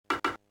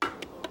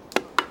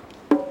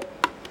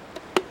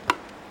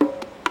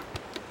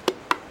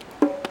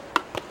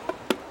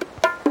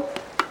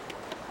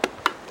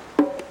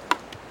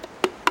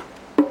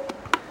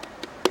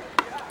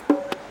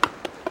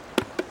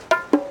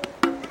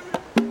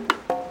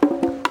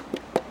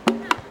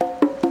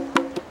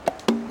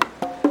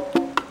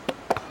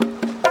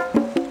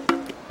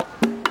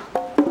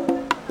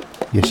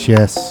Yes,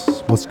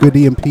 yes. What's good,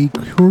 EMP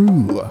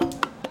crew?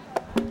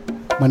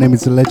 My name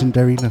is the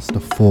legendary, that's the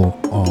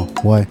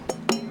 4RY.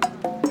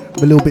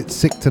 I'm a little bit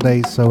sick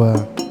today, so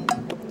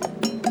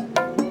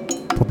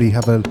probably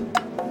have a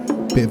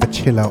bit of a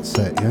chill out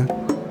set, yeah?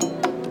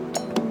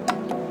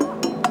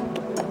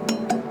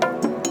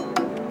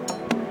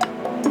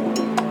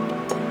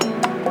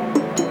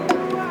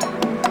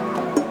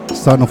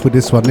 Starting off with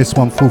this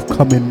one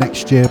forthcoming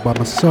next year by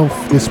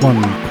myself. This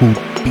one called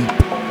Beep.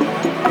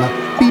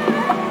 Beep.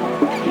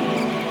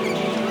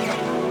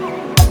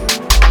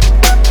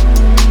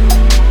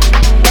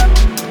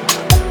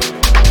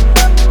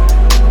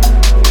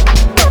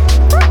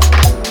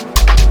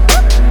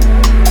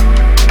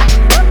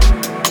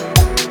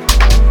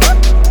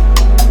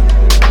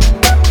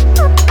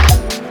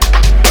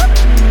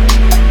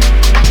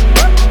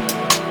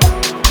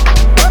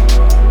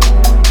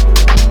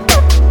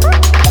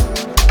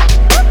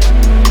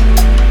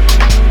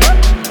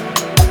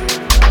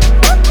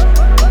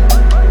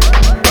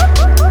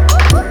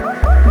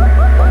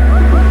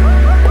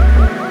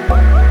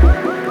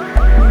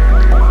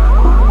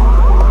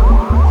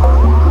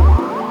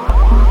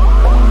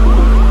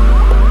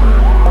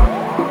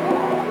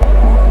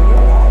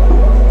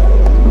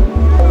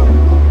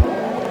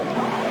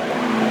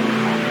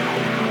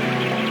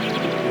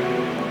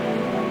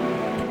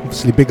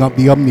 Big up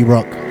the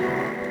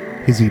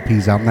Omnirock. His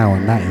EP's out now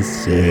and that is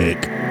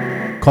sick.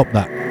 Cop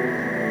that.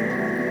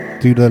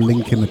 Do the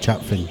link in the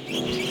chat thing.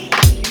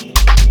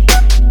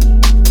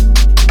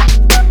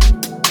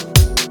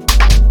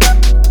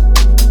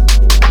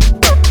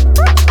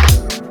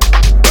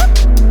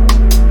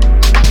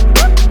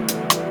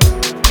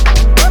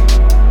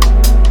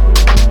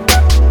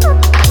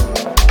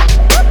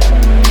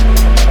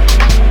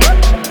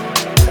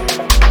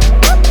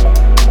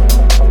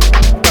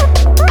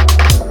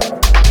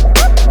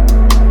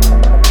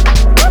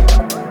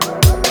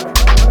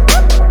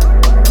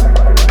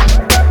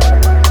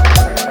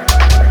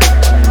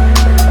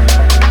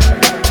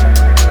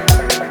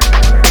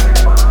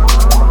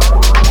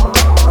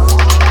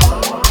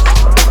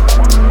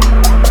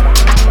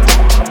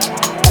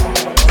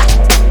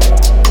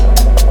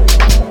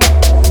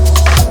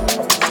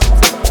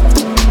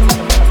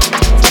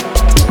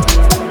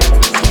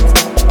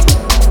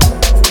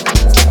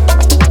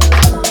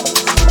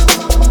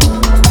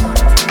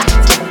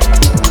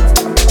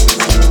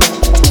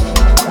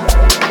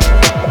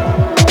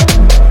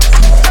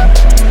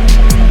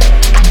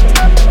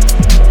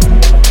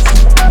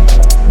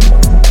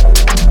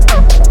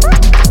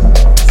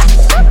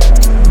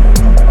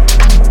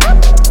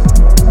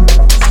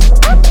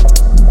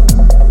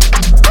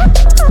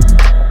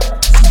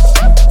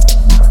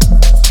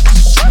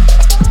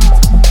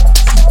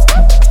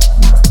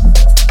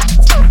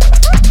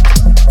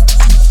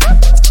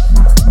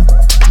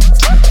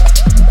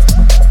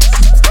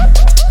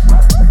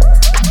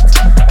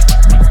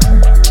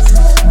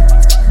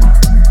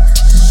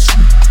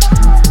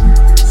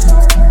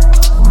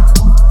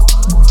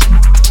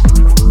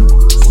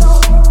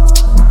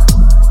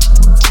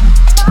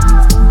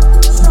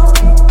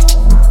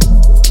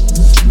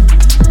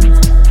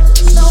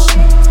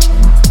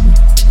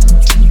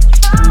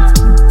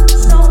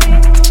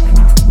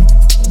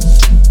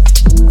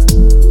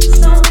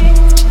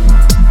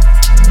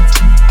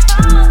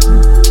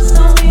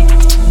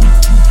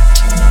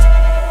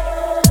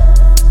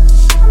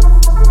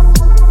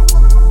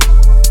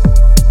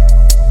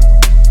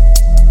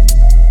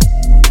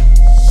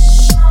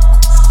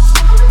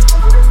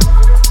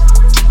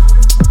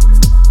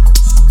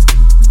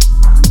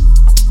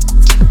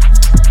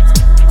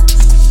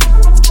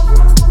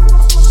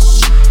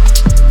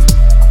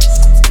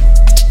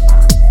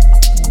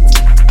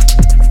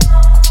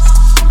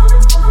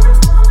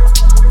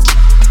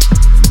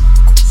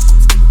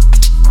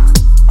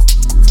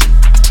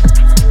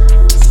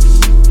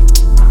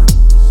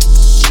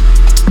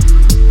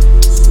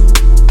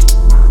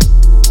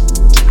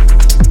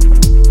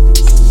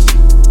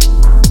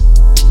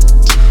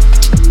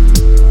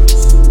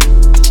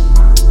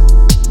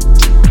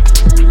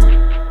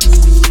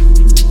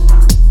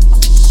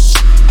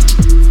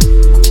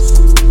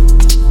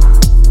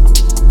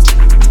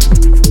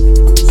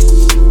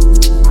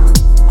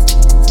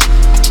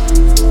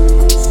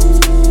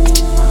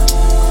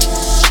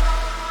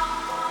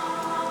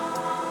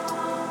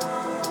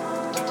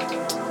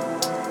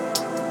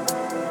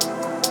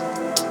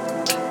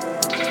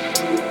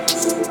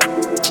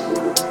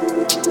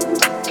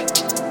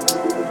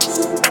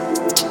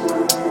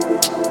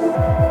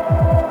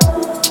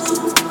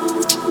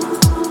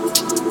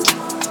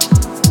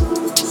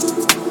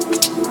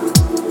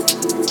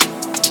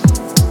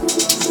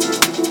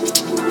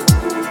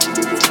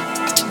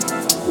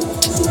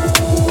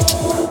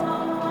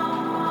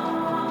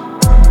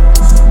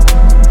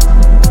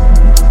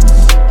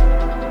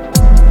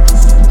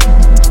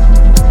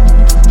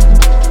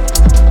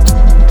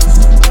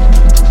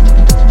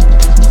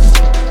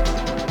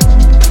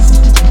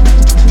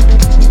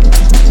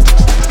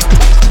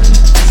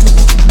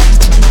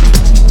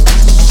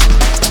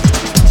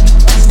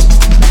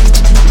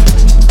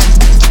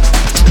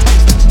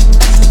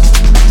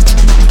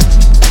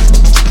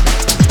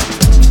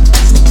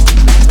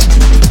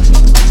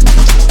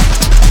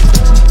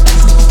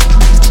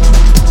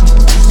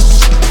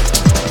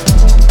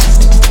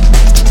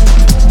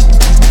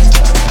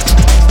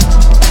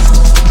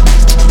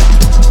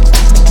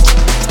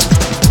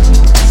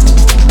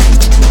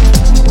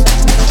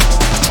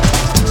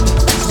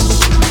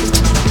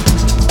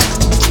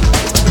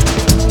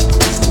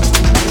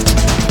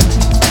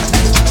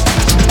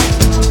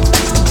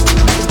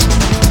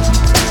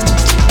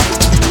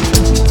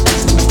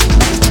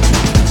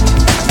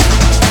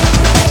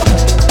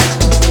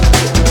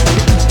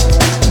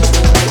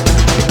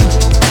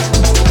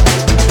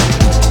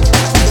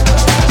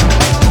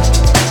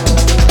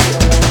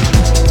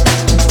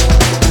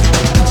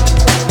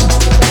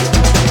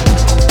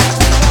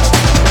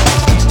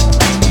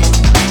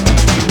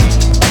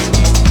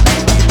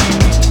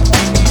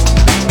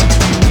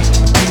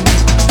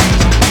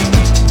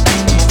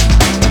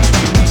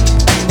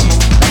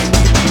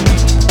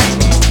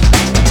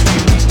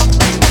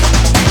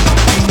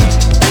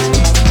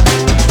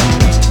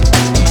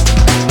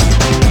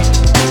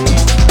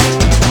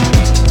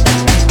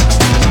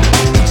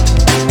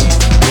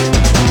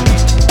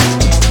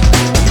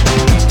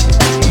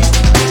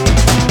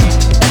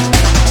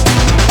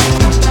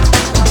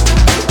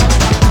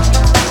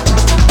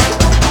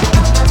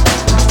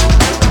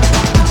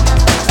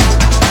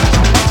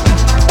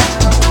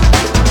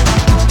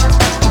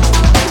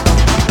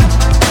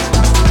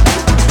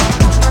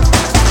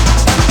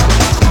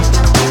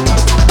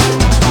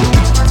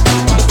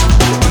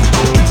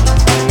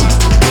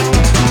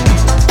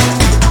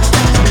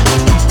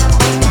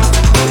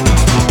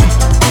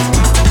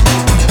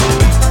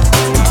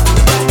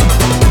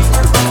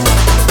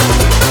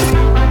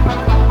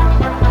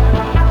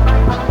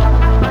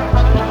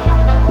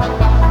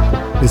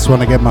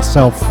 one again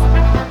myself.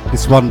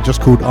 This one just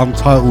called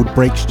Untitled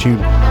Breaks Tune.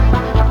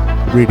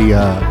 Really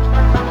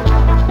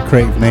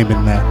creative name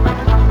in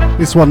there.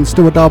 This one's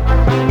still a dub.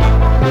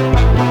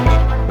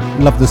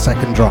 Love the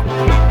second drop.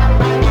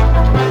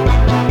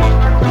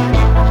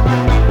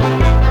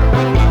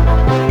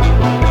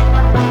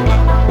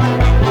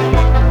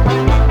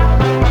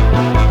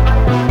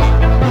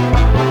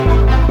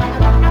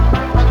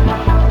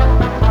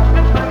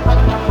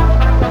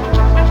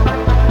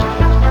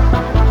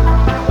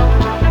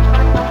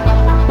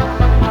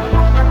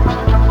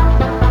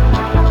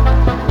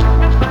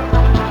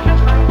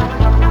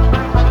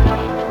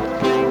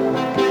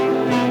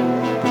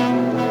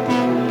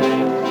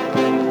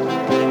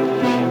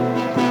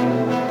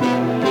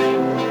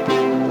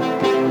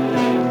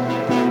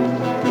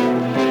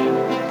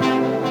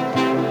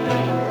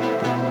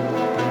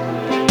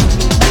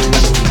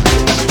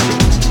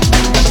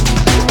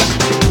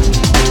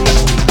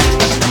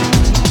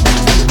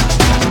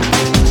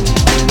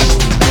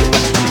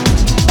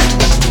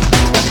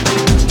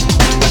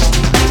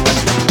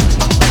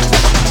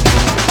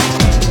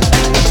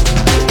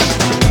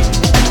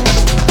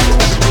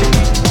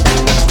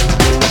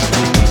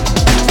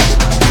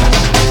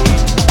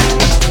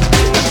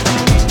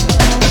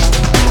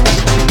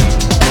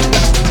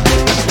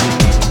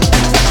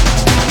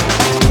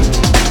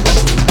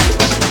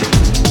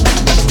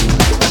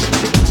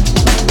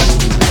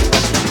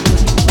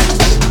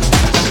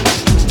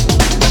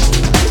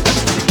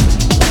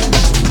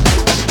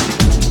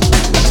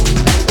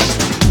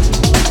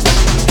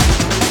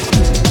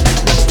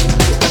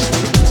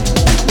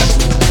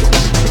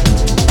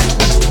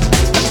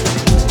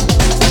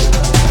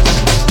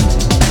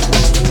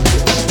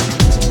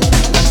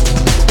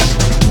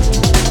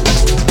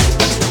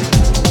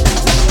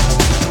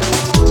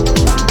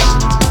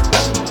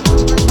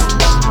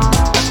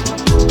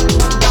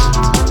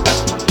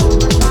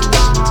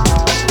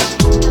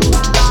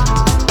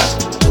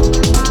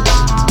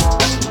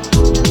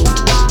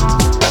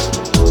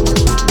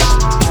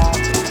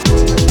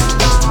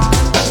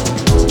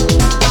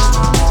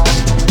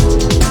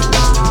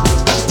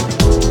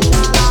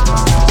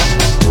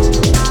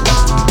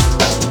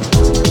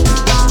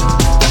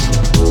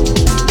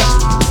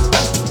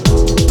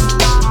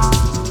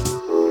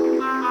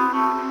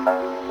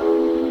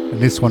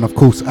 This one, of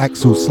course,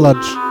 Axel Sludge.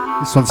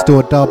 This one's still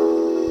a dub.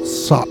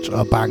 Such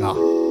a banger.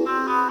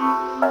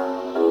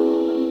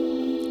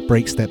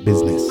 Breakstep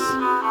business.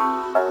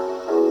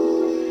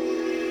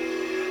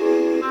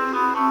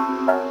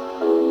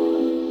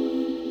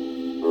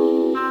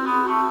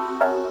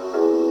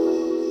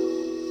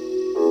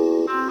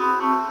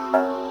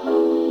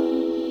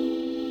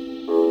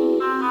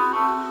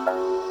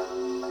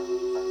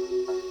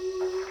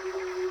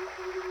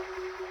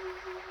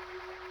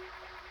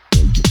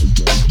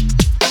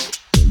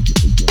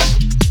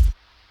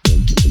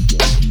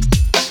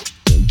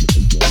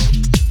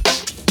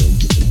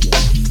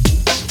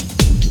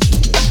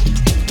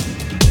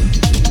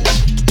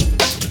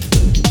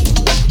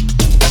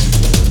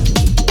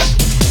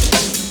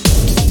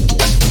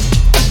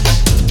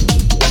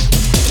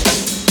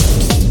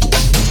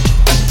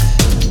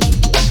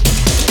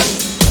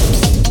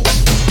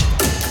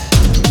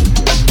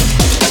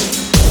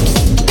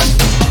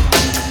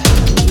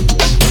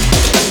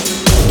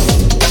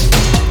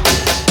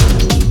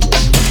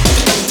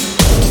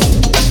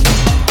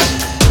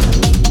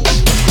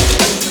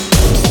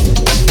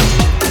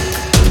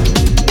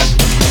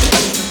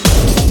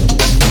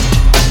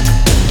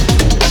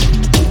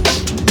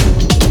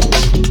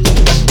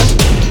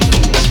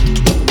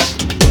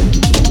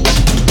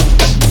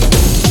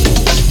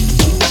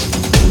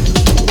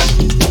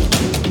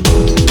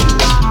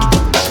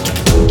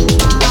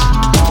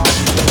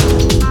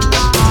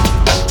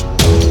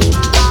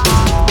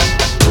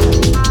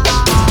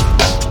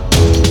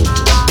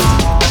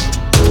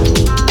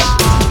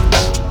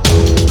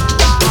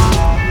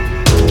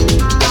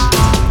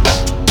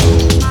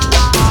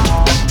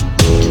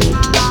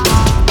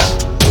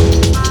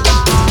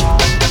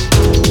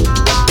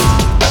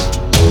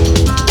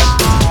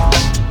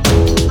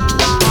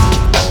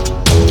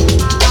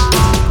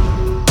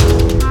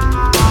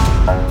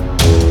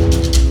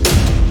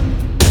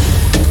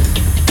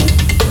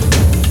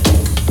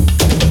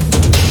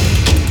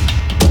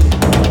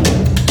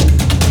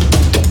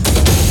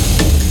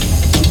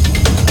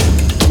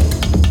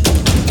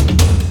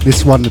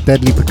 This one, the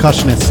Deadly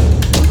Percussionist.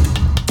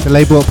 The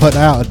label will put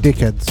out a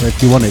dickhead, so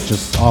if you want it,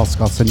 just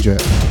ask, I'll send you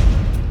it.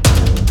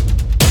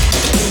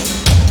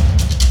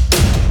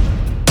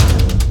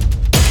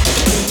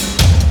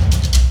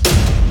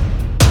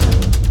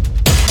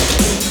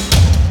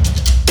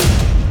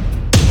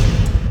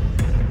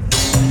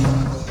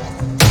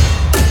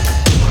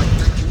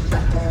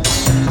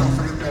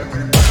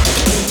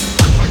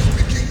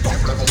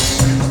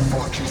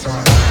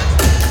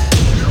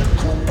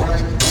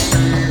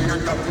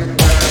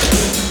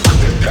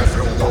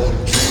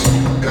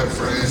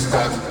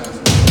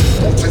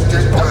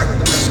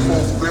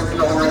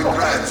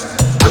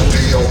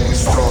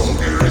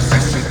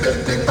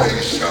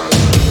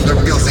 The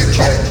music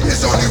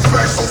is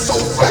universal, so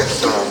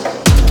fashion.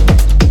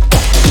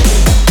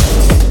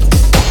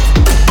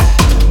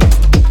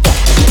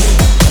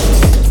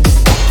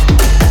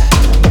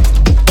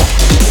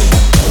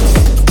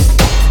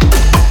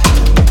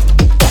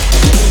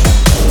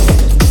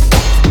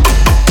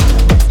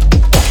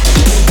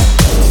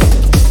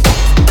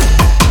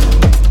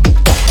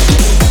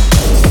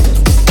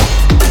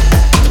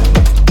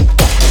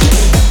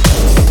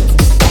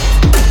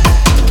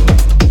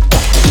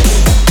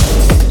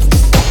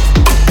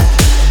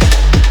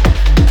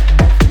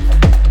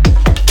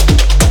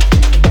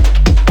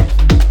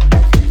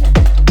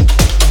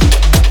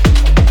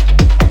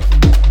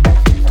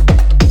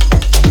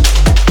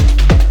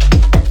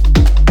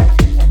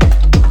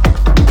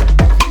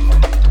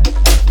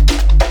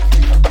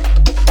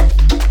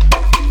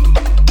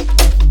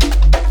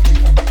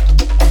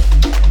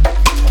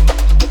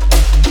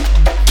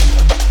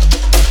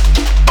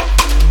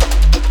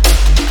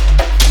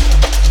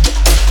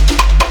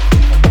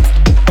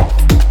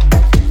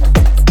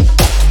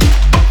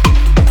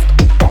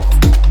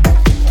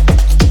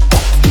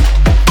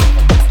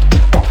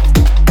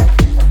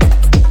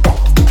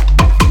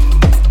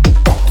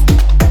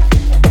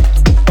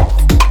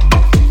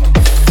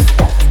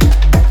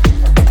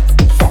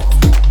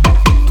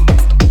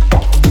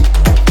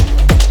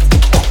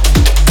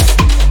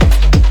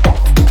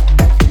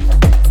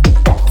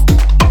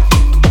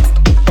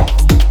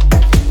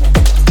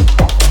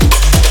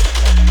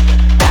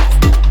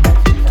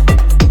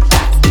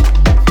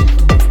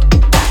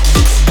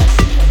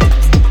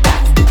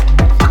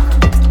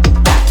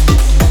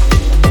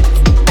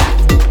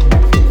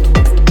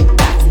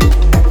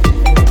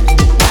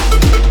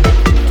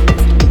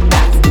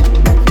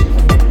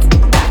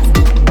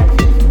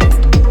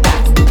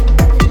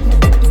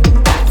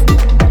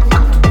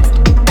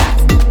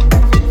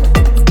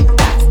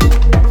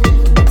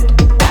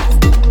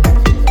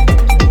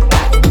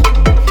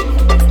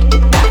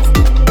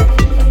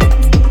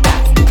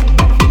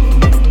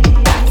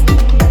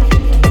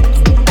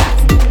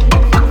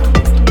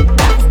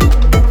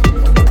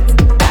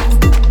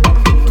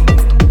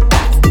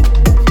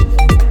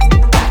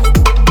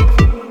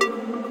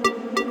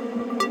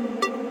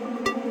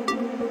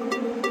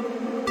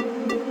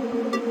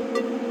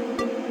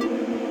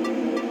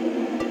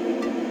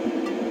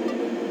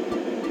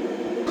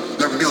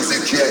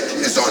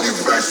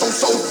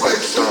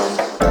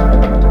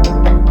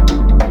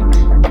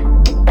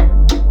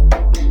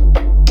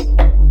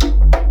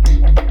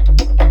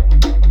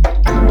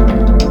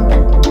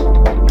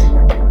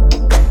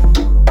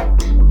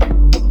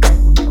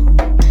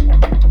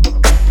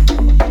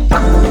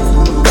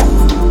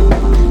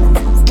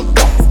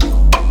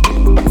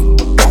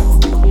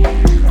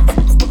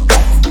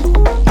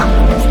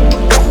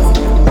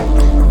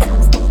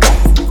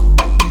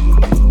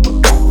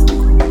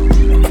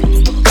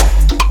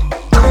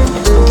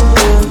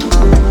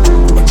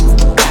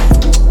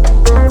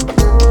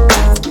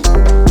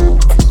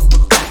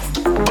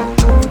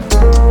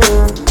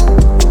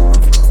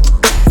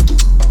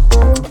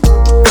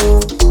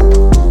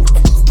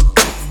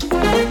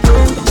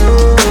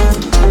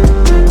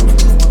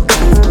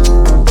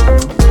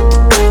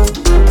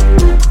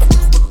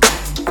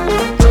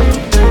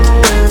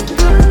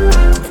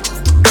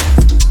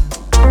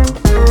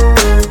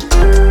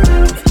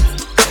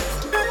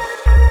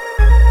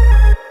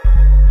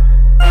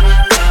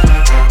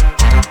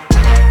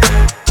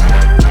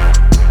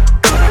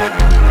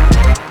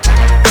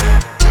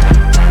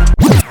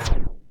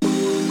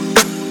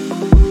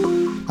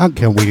 I don't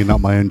care wheeling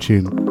up my own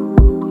tune.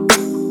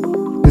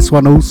 This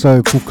one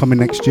also forthcoming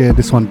next year.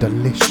 This one,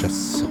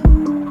 Delicious.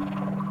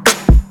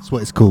 That's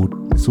what it's called.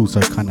 It's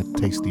also kind of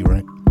tasty,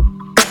 right?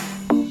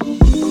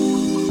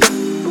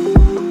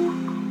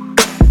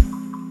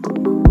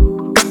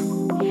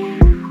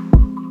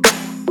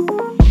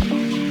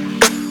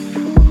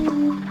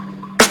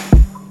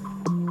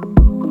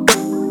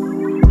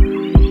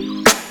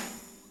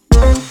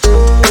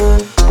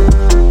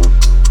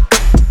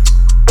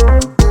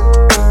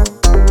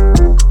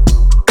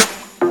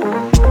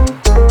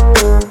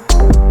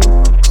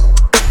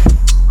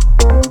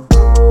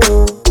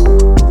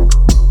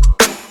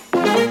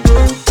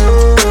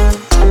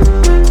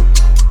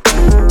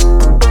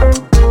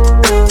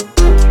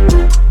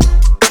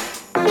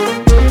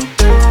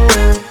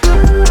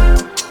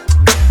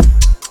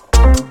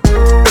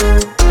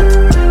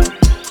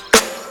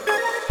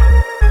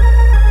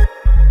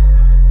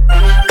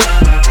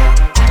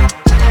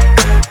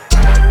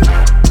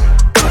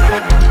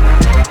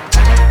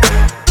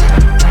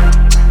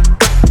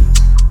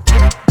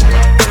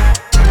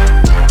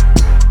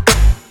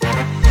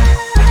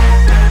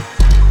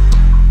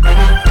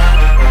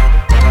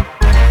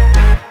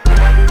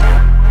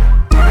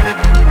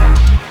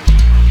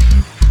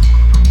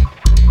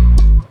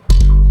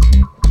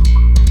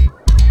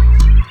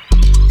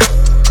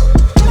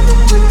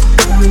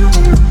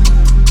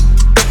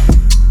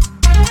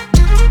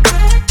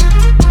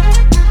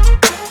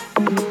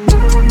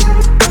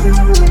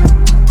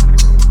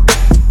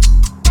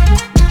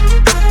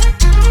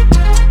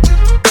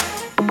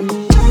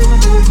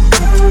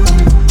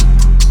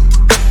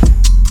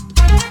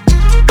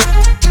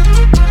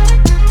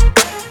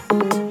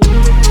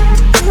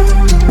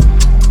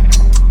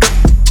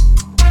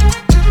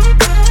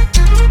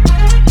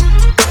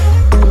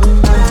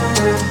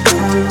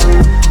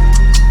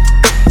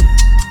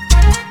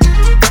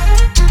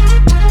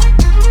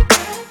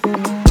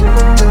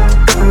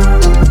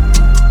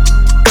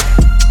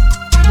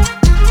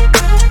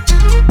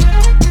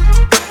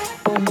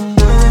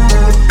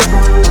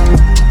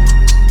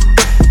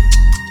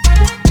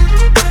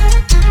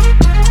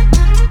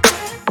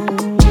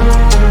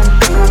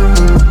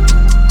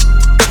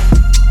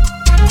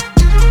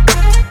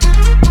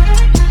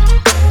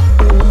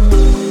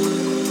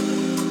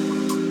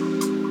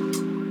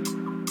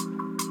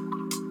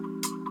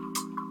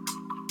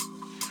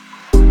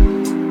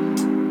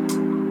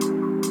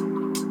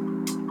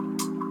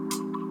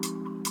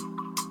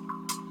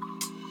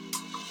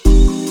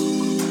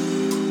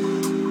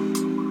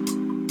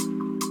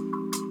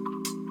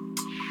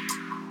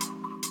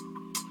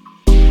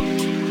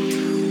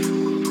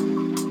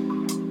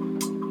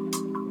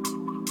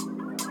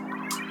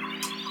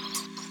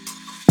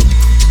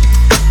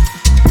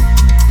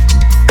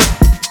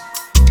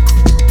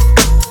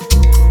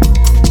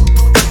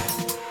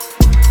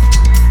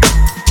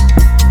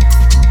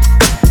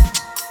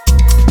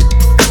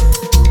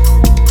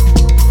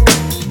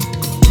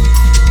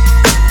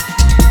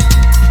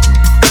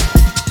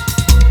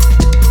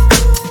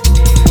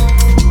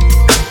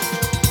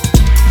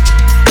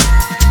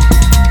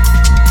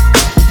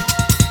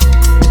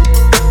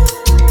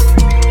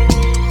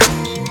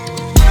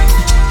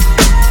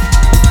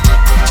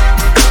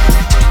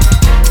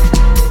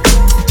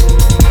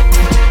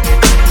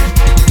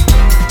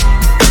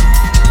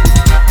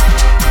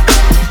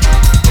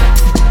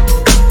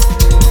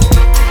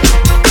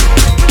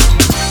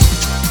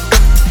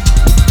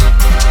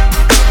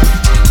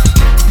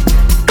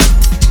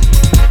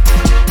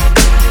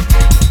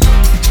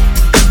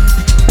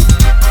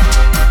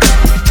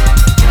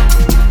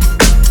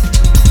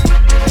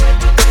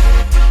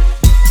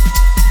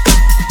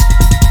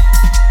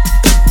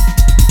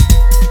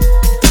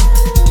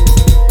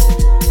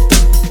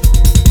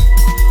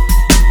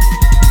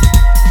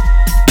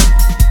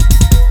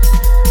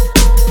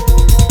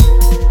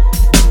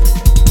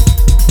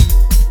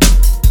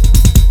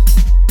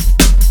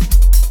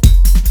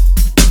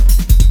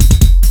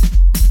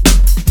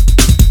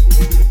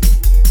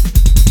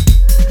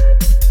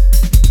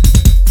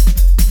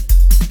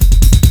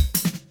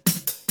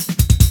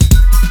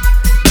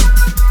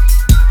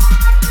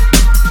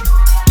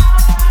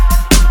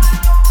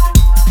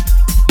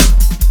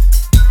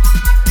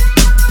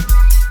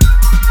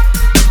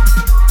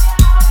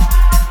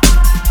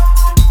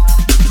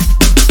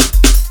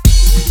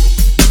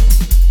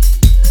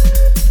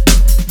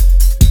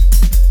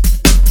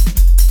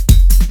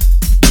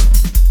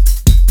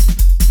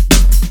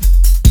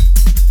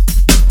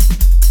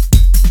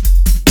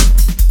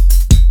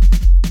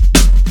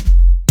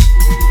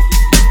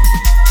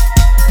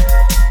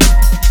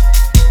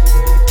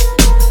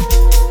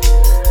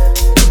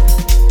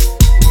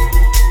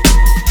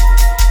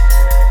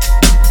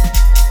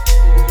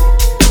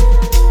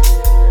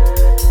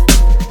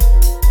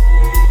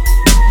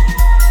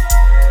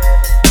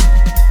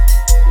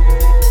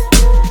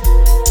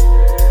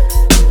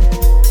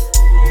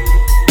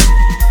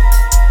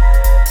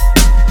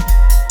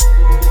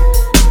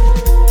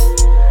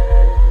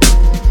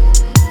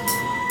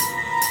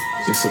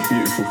 a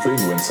beautiful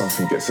thing when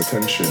something gets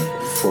attention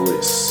for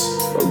its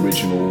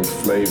original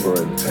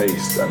flavour and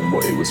taste and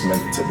what it was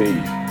meant to be.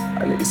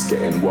 And it's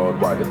getting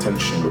worldwide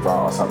attention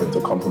without us having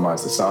to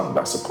compromise the sound.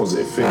 That's a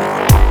positive thing.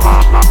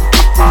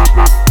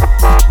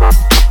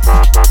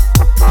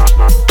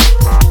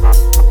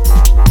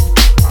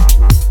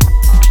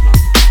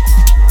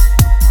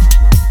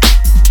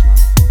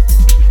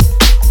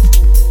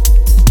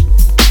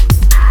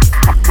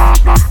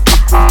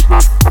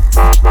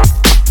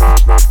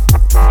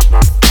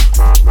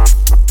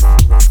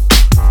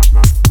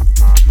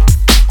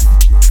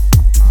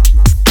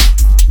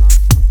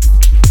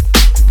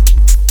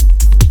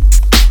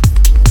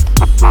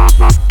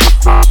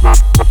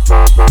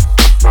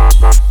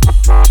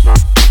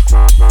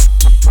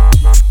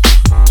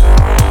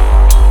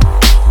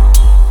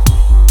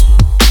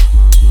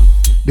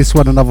 This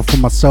one another for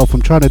myself.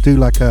 I'm trying to do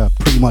like a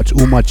pretty much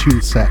all my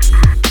tune set,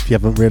 if you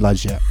haven't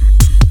realised yet.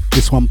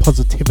 This one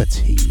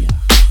Positivity.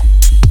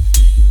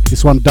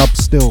 This one Dub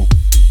Still.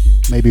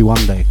 Maybe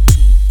one day.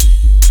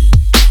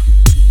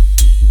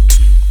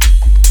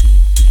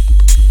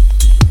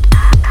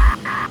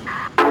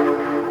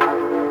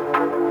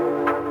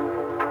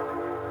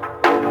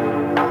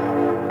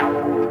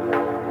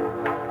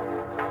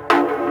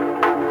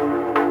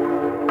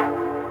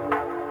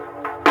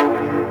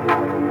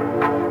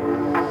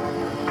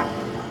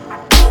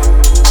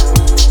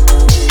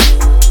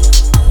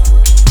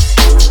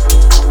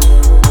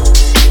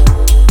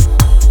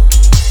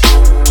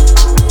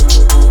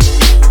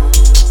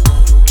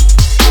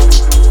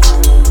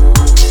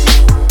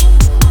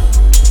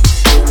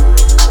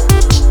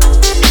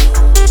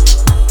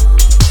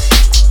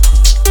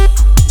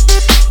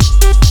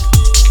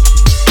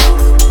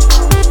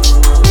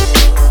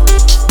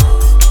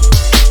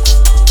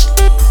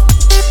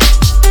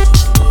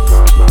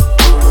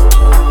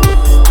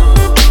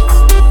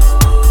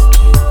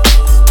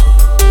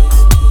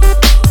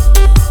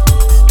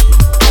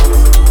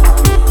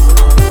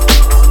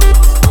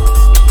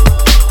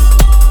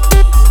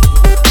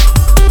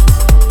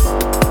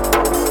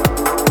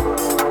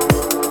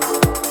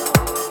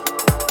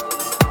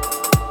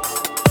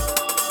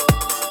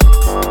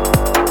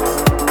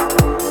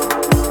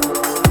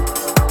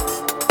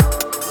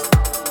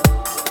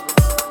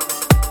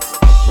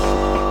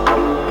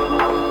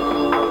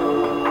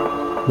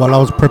 While I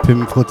was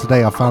prepping for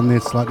today, I found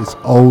this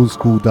old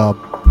school dub.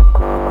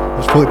 I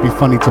just thought it'd be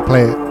funny to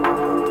play it,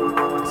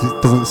 because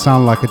it doesn't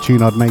sound like a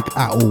tune I'd make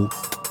at all.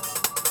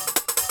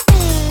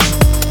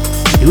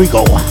 Here we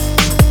go.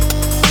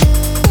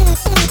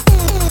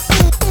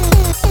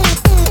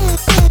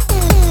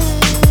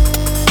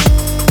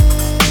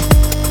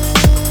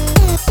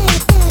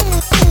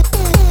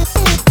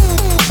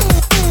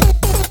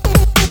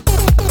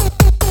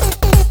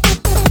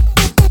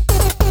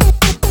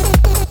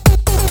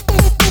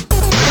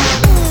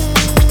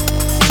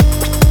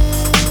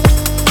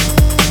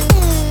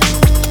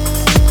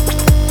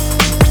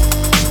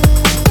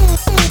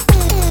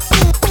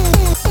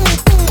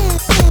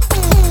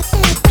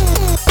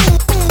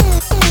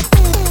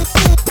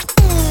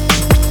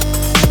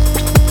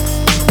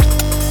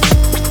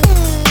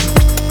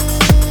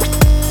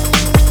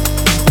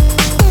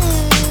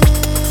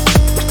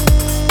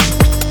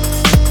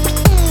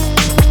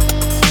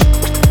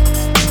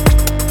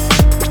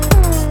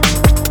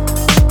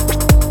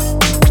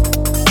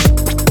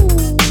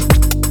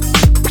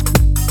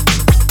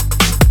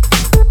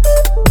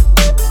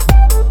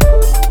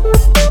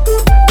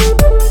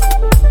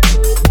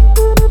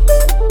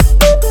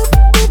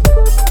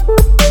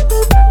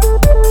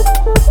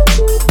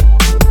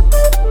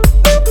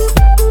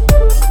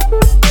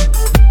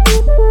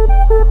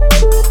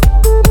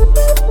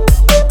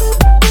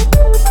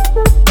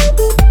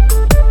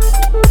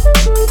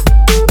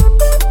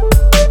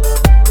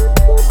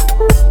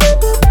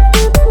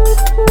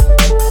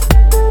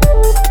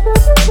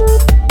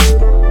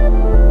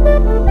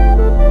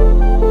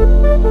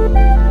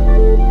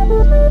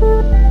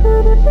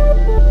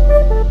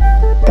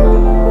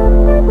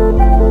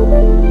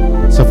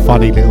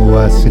 Funny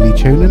little silly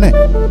tune, isn't it?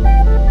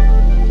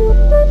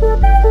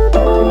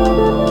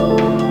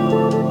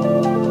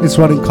 This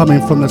one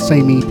coming from the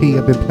same EP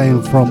I've been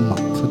playing from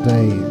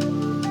today.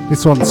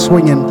 This one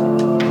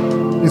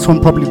Swingin. This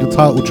one probably the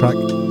title track.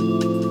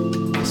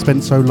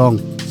 Spent so long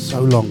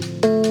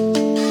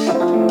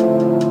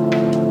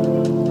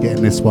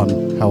getting this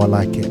one how I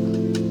like it.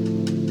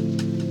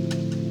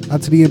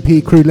 Add to the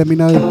EMP crew, let me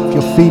know if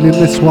you're feeling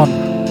this one.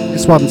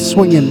 This one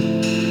Swingin.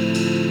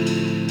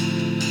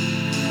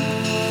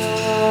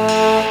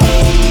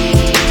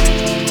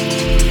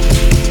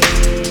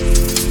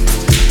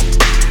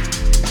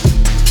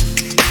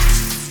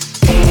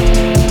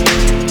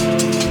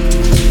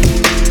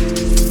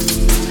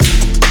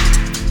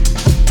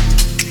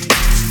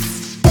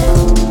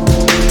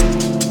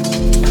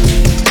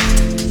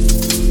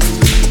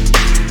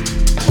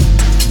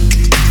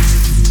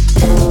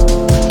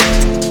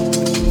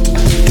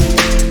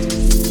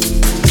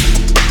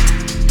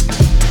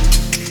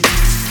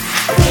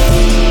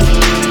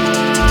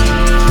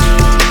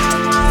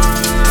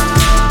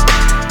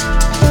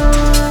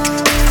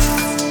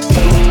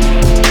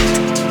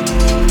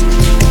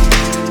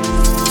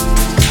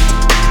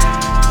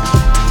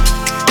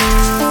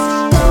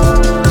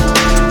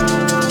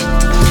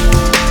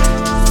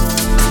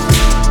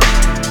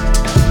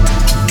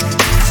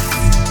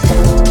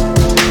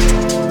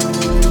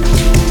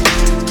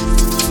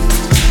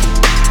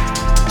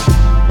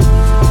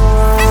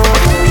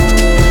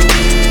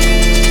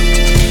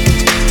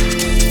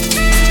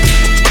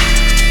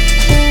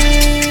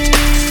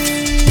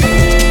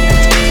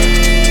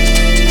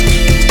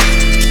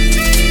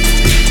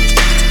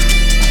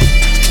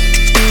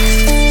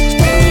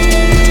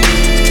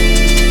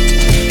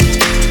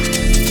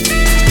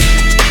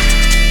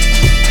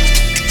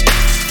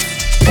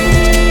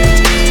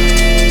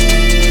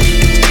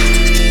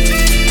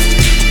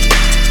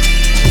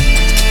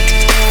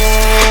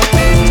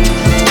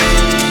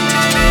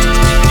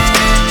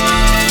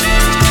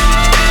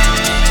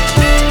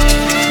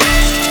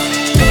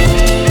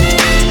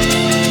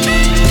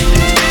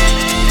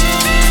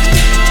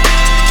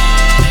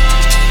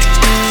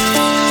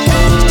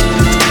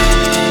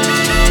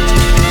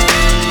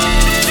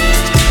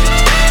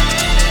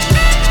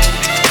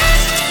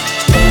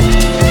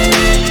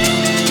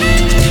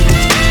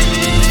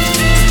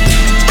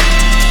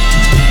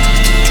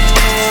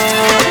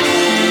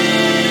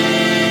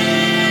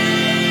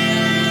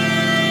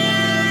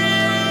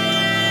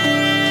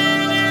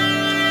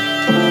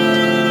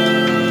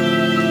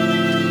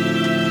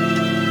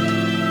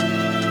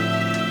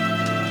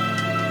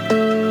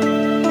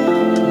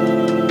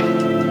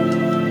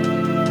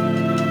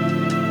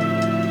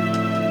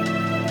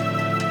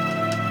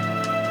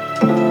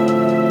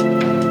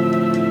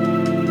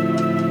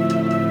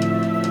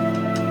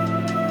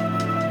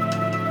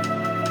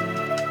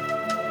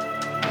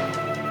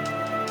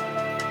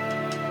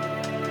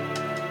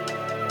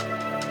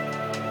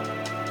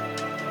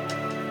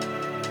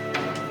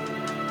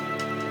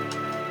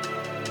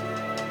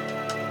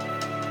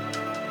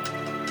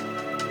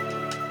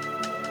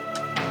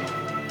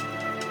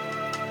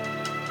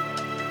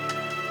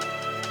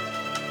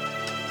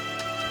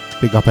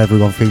 Big up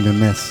everyone feeling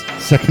this.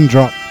 Second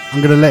drop,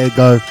 I'm gonna let it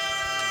go.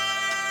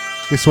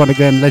 This one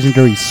again,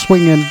 legendary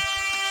Swingin.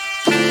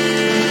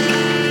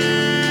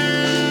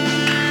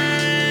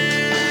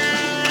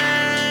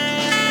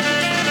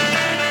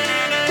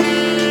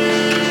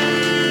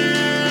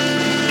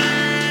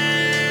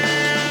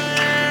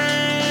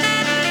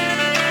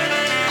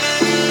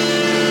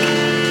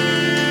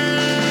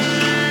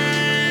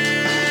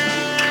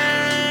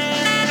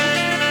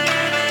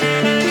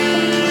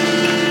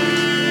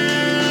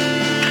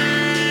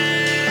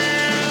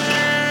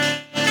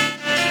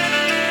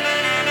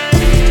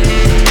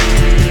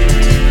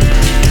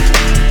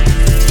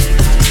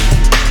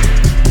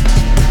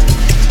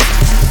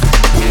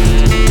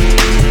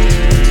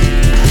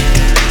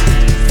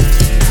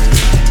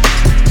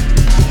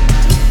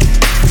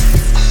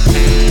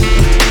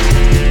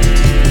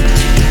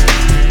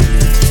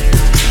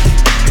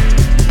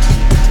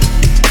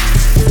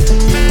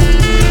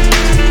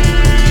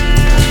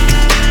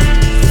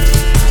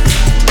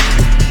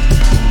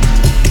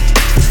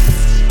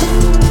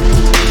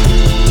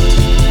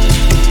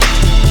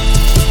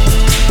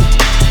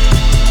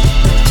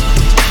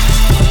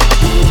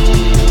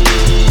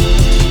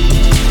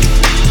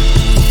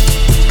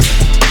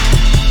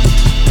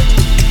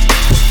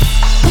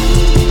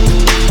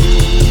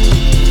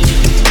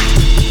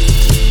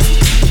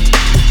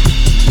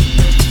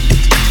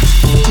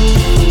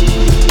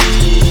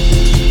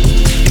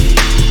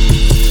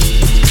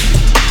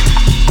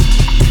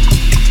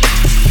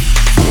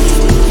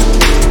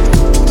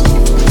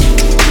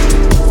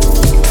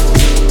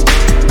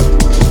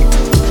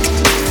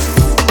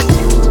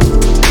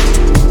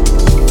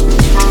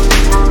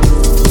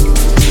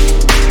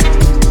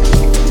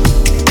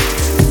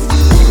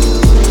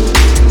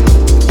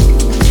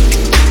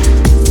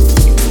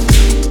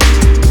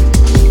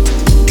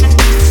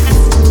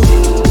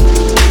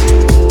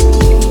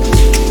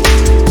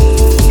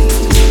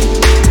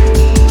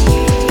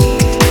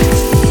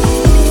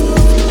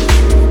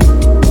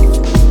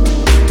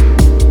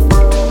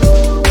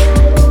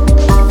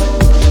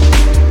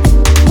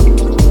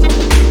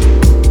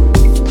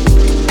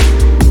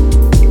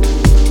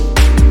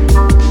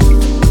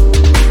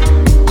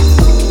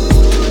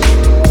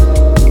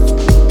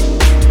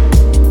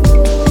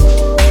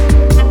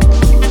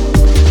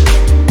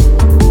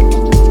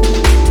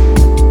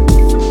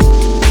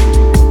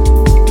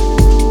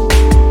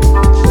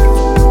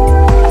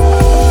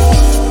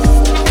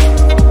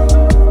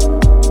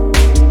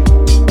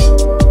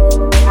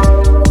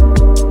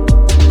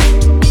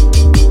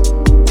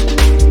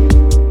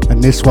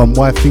 This one,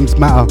 Why Things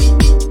Matter.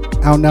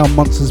 Out now,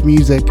 Monsters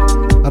Music.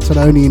 That's an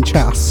only in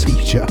chat. I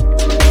see ya.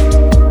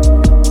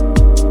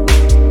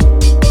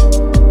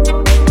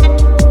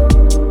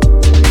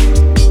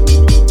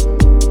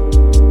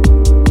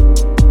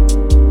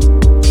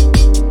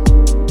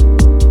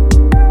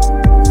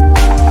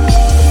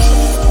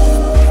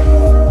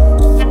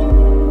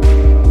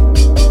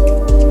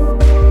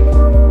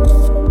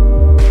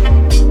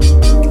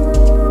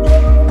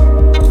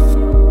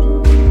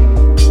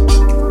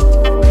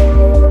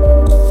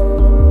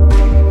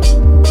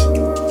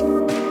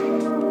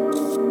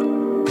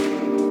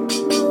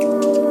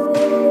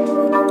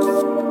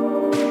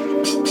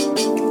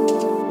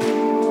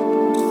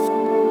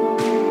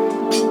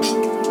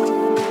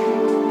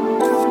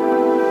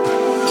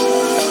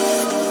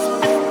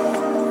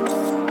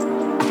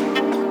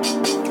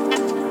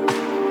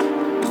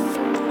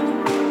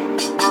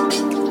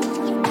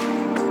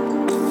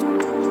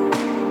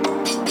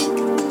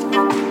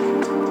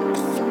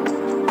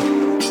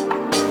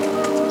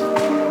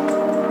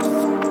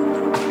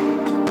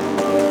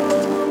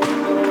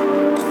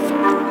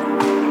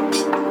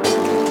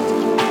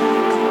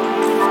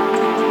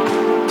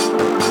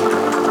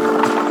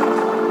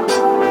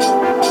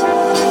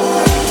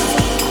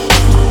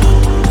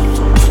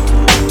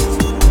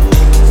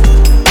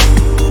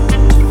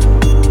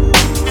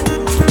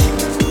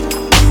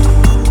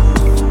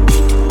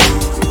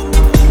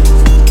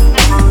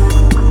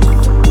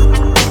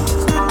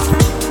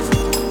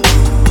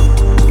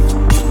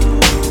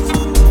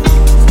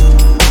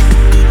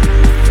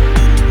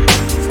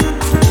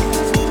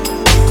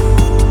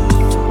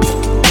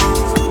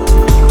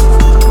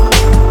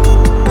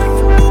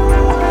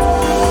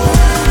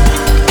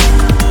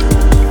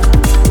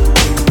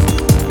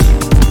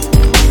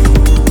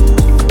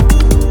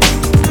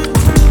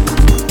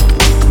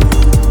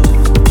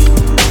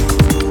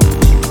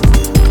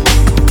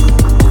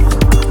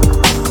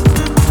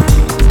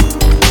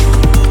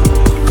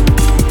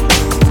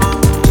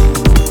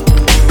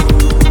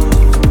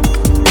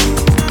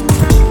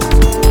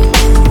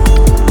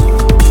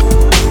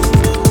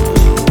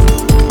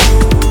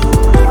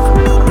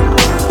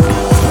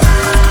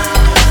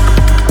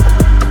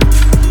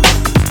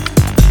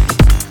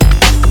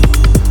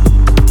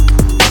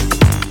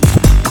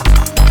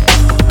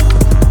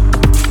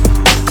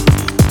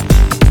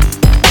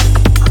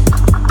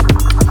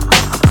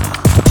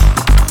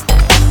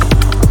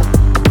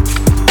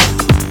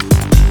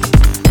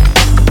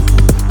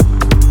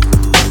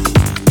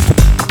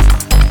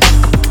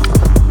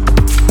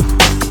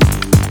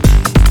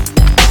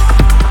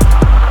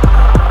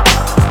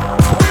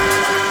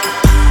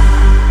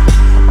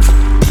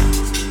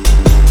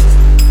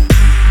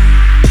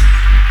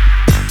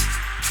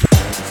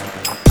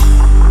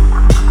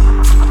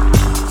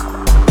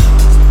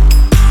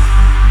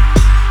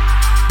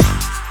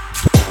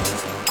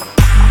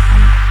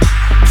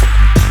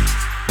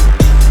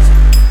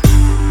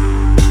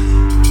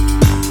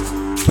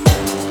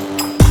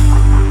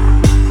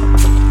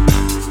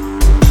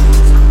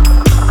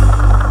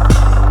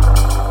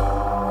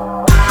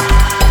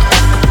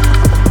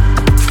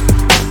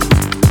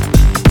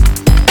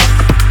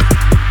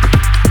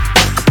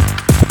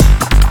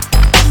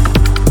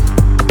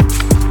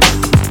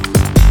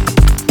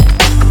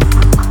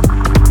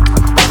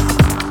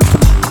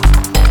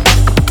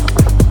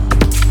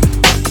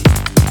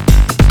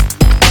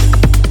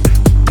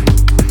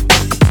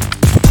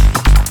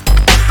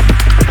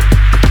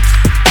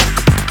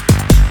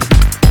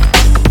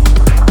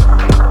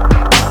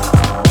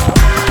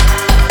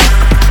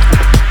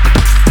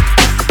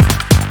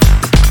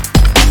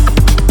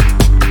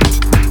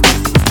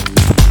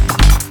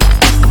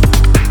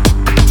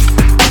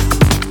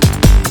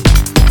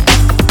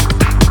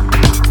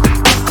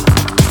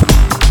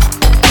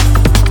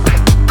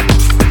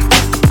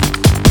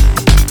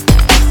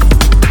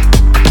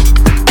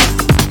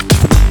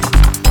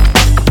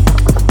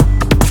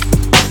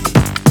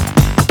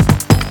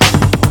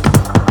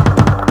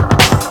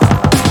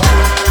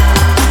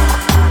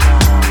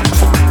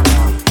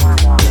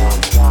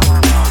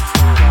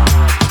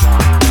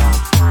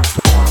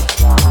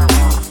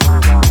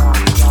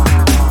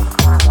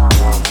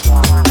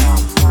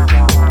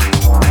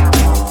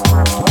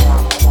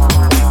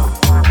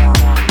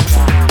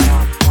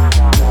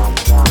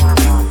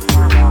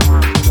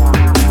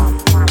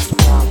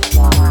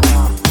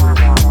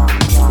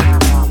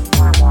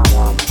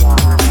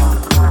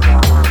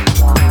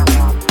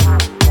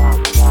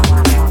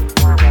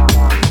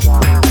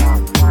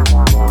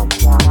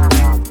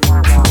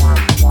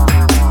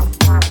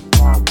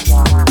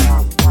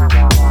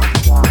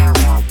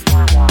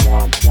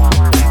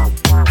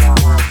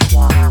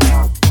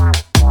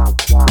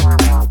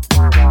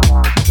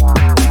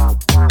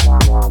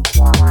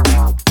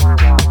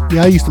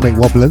 Yeah, I used to make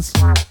wobblers.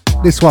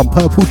 This one,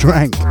 Purple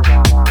Dank.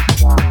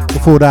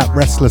 Before that,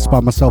 Restless by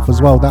myself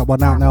as well. That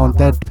one out now on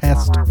Dead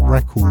Pest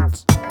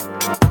Records.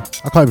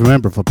 I can't even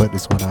remember if I put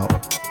this one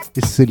out.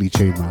 It's a silly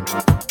tune, man.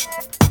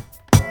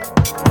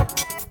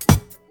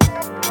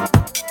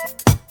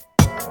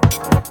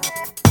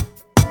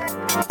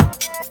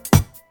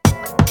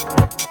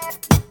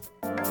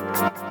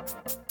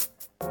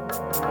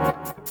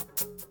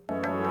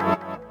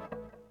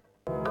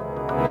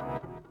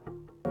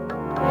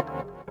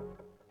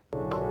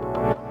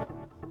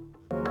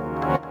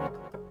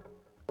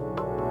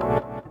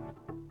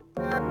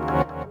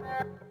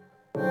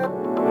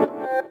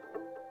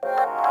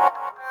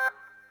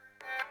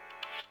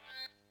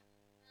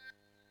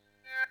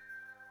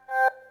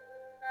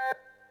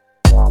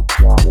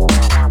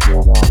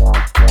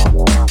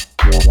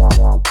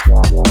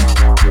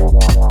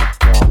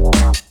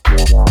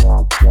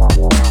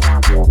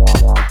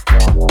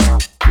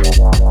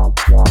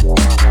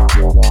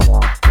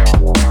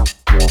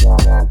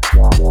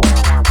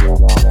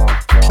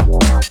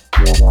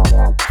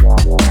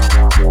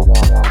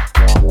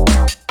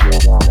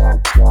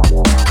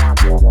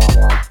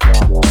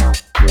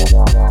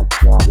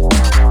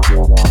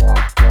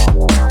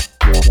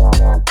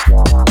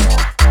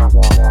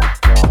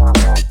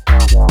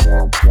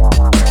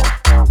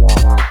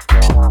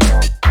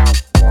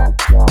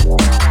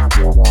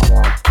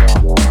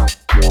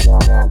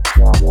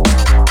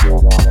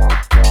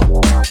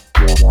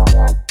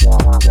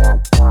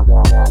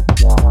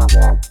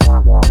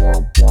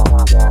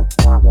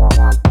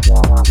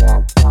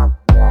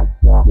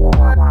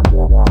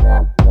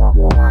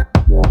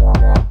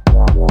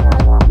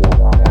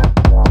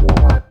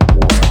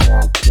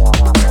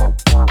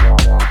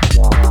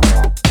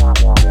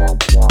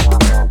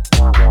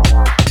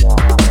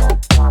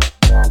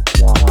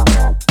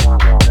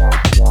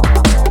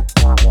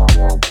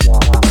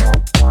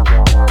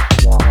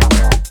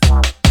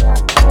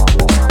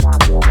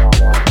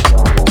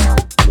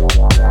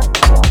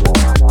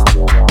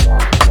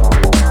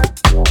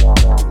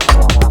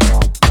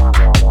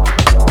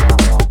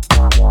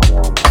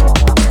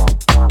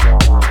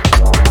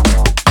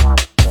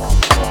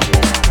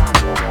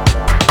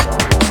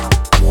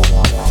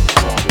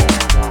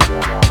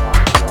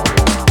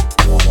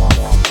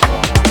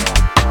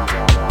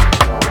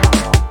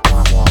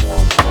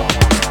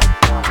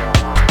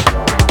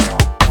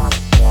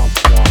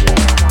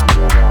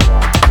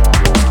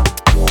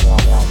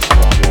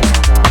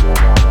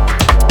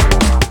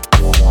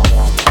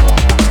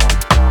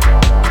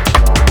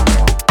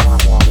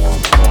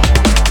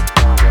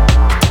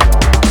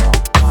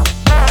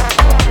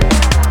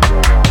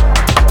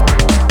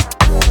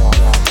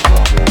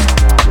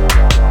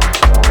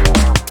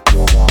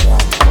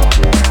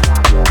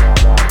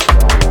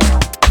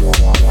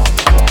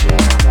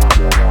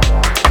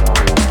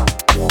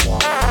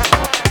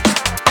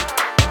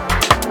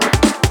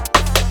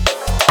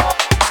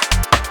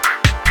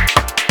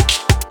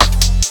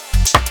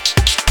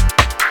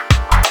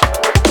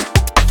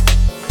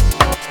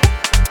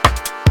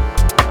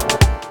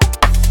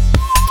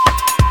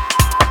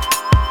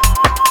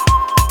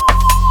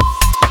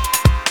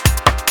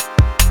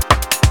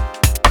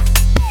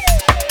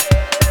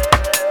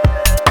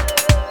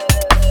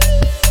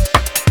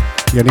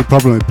 The only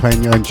problem with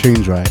playing your own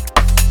tunes, right?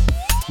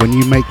 When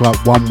you make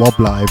like one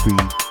wobbler every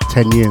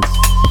 10 years,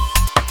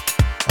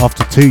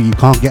 after 2 you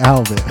can't get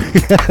out of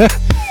it.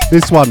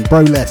 This one,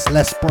 Broless,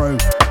 less bro.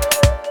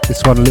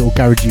 This one, a little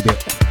garagey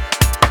bit.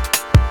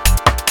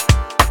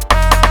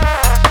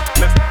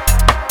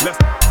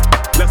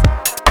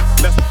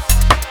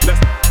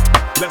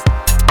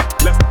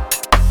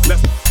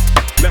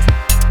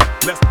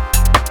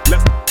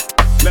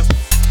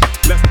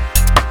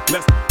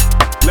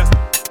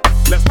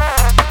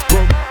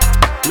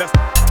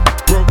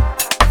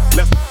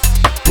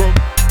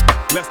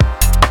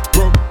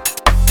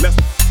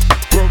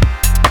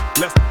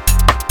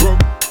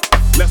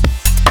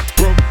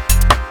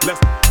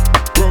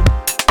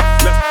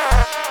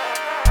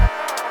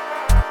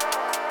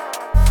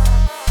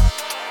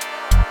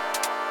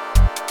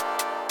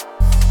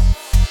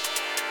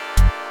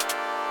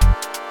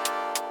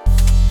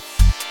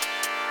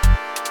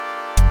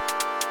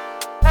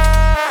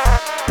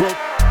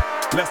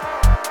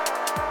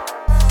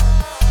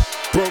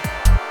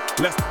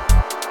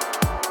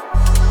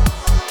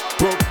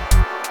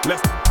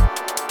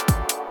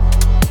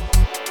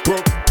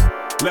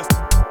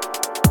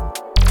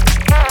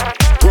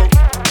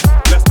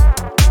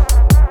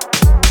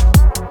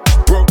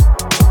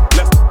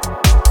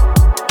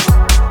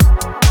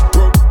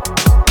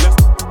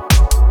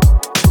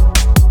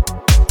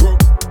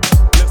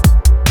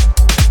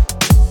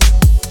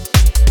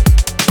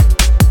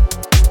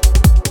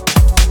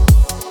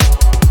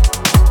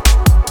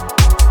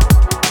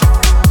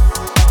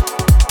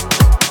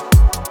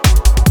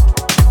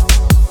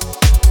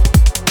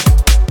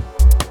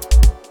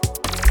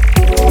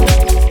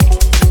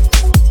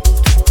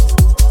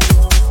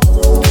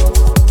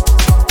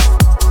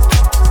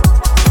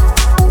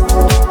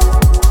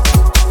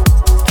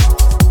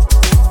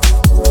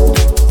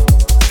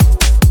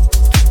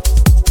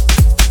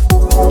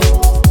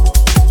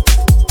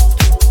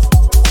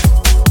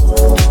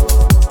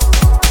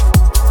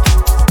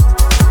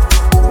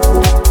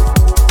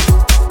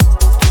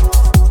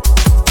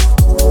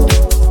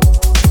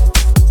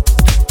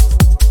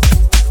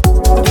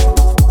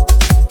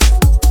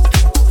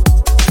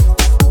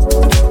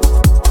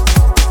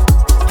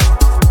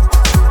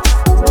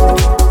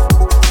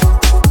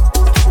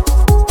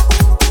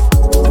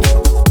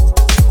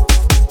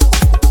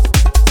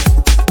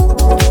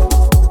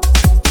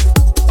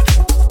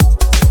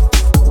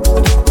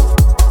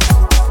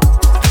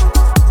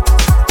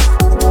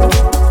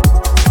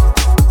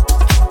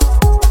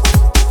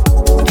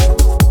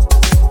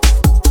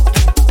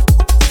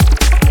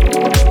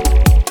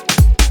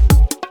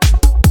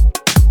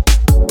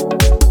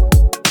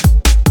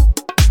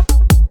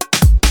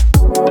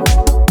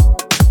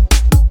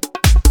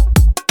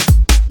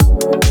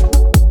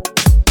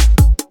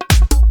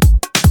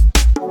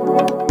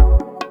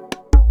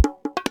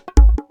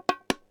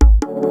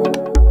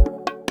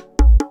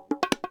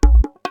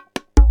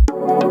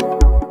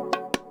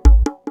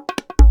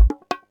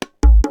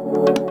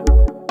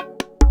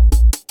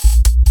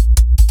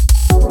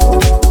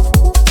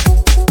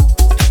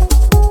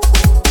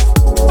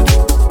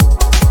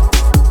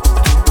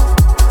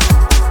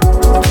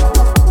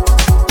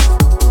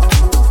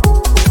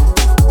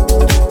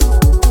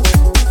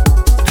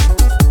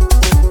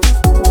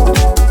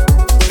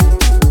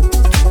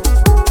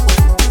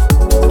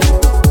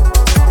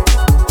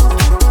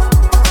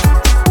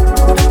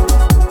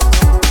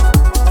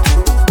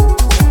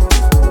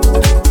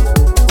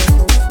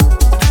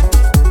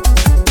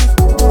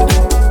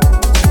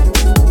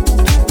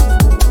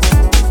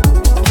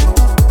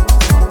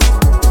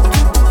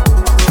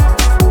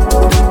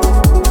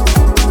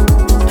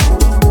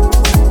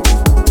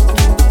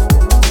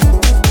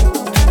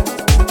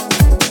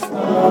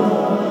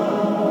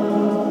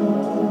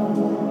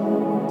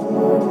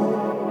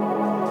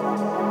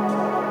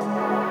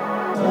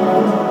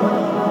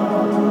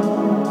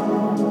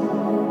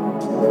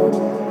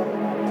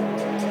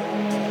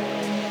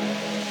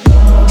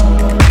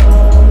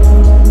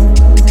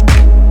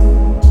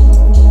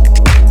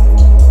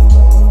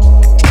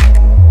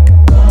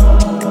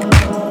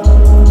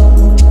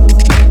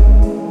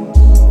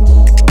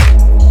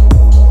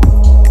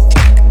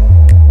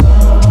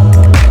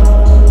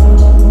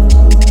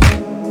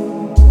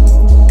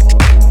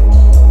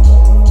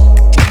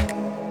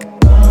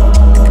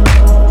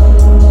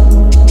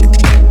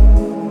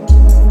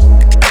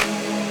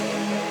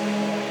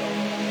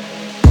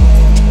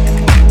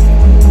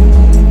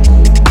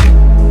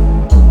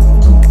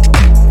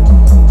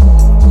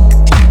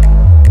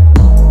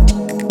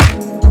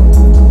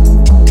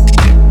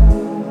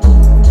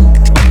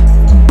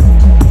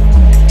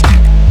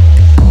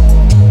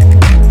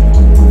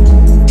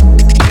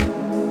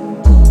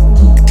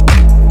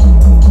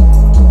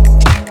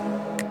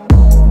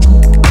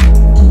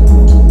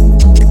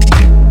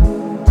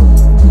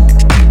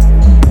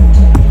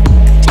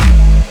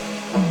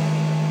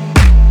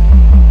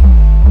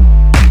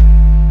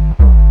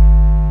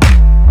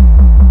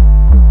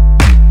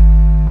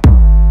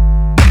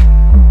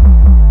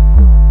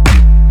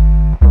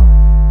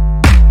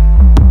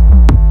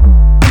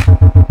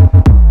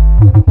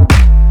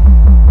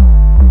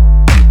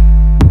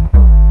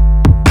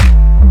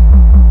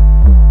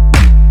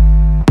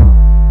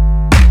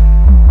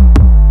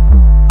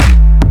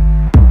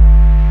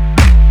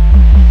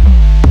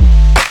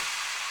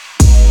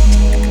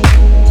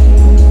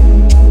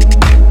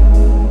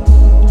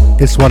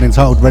 This one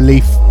entitled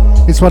Relief.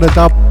 This one a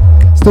dub.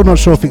 Still not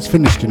sure if it's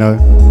finished, you know.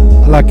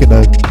 I like it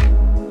though.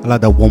 I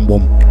like that wom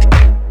wom.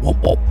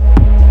 Wom wom.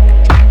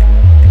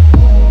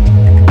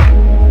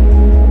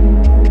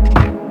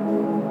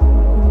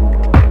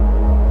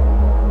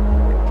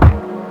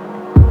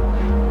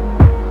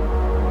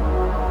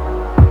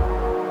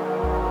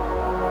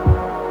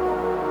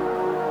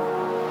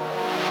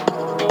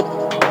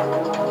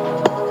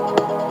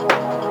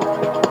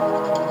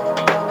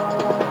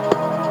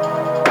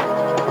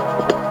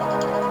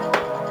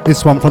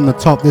 This one from the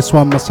top, this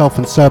one myself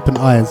and Serpent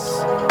Eyes.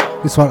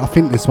 This one, I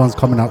think this one's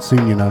coming out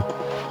soon, you know.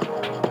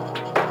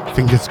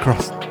 Fingers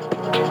crossed.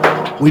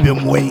 We've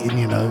been waiting,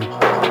 you know.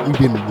 We've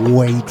been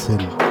waiting.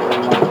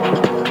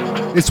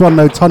 This one,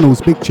 No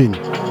Tunnels, big tune.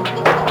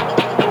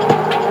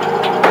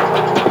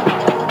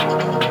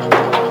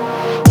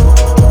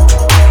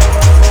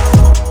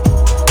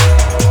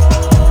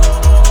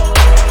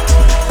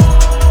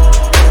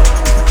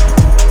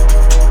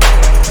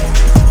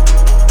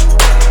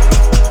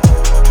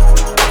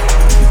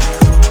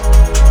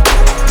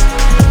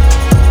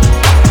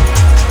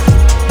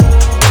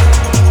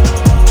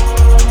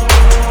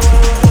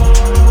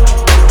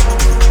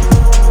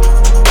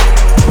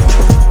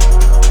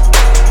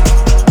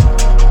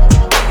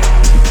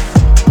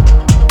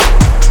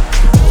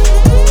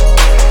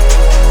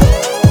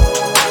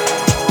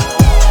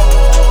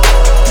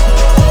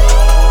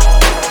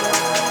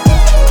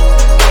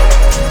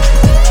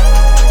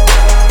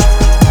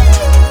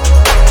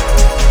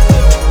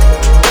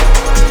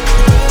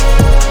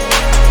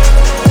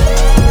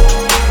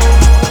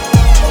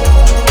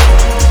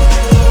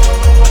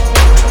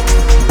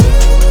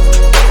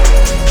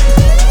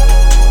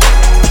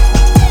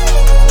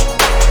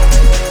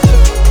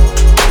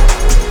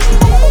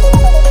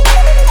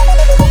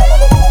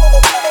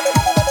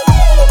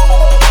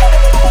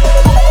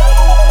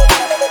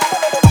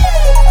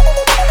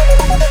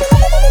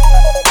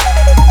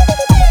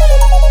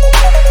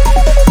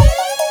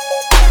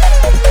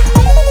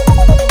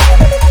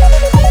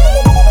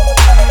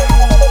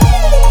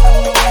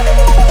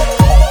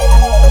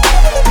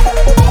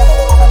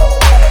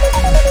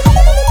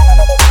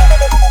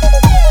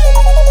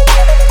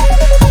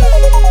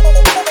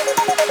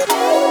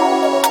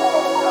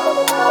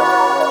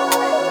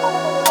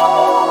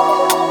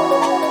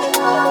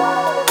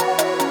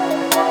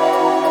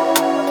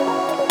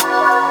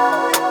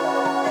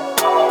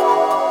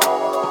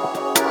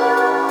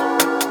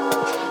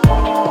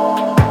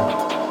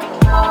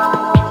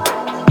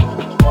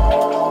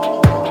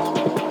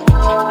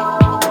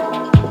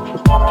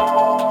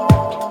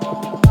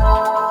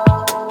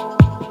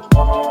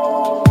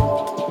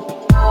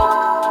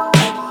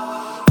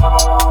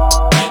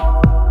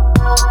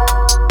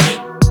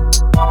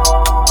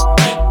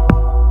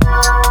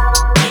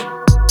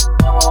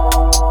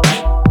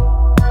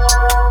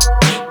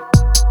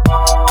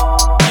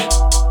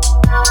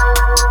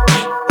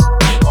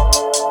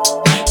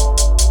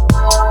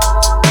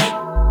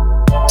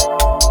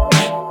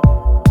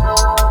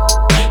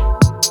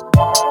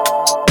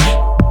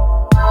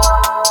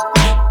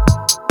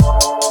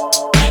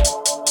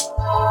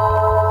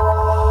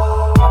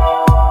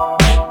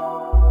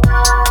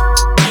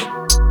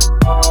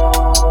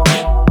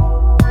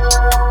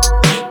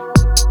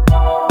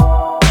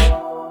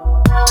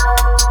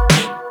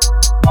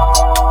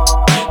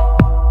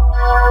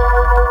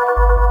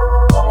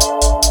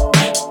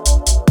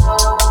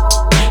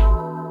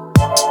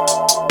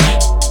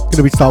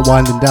 We start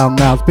winding down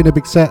now. It's been a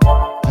big set.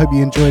 I hope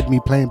you enjoyed me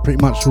playing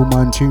pretty much all my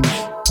own tunes.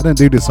 I don't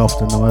do this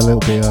often. I'm a little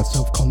bit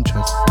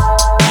self-conscious.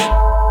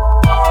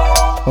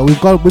 But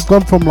we've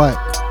gone from like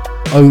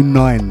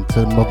 09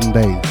 to modern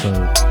day.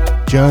 So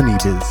journey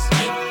biz.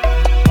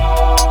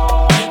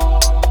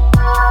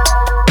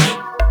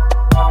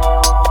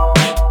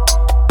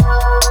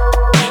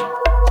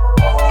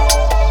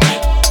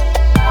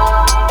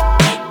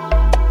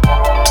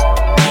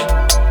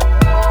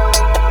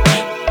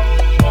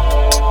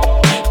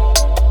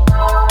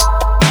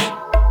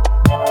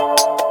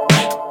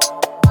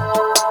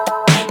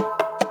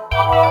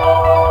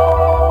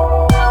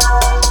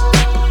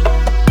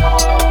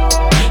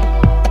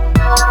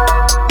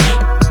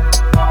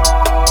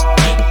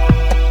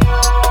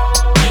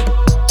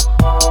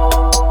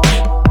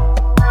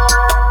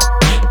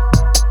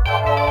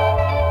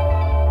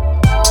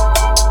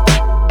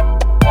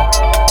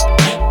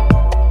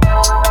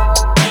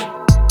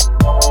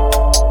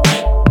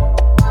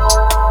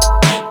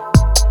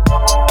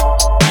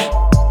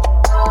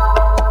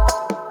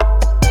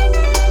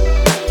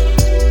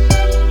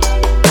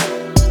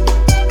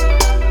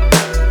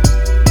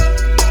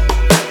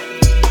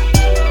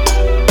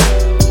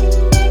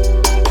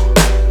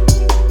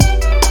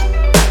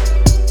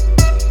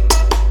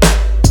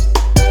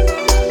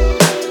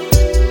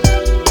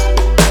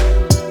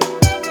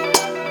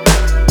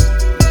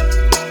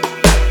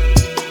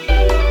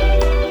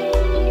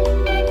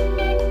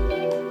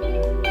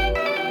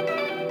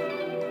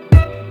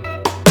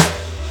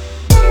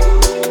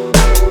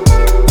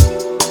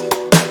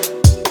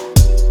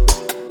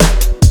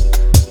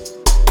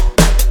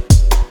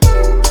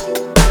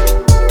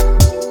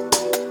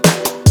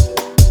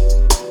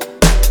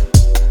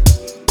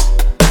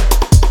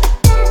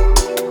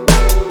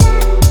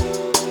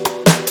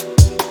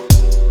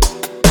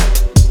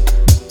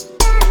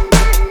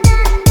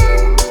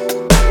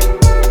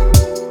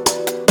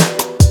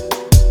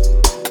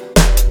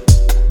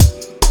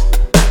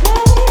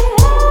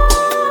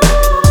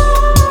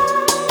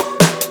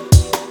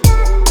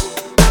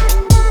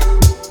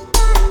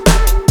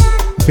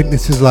 I think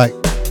this is like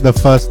the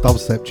first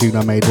dubstep tune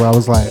I made where I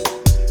was like,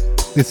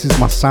 this is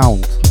my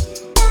sound.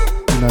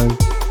 You know,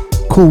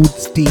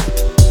 chords deep.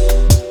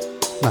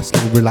 Nice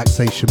little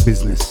relaxation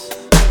business.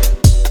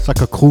 It's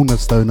like a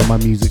cornerstone of my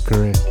music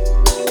career.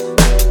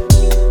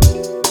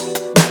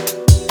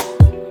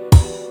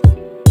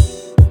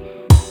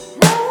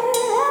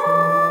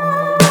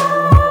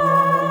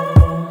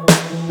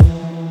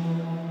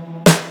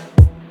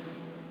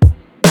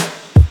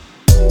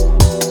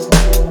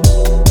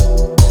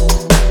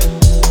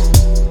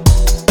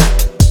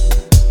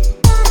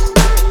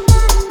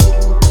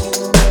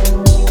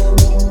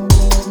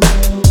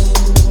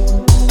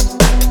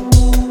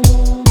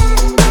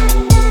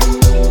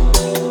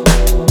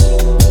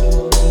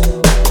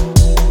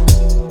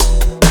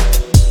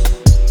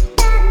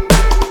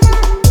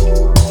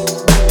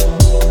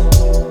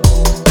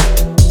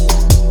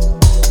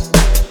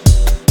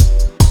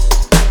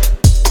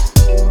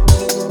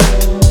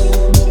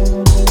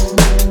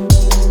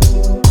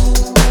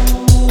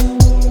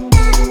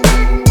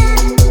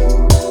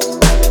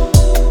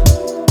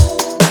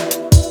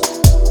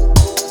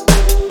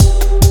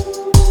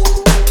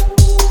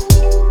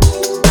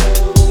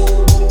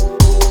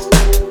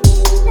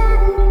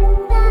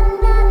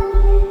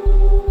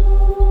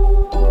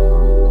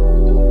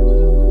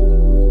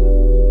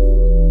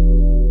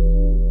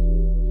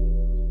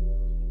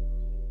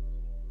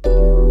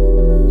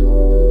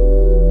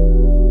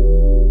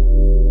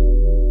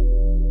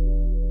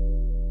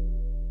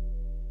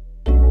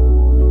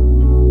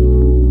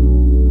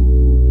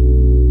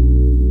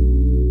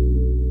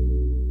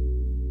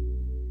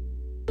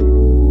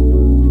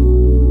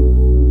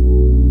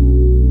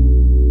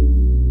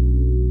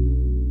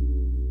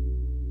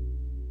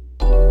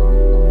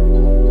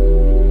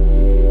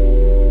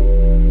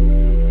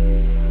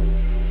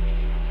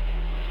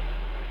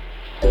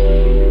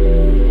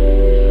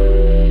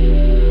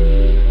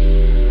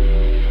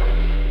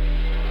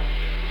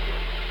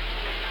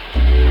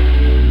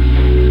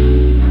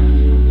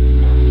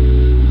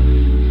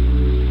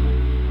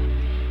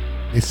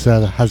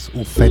 Has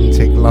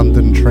authentic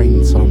London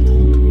train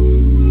sampled.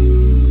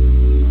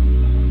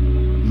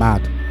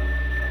 Mad.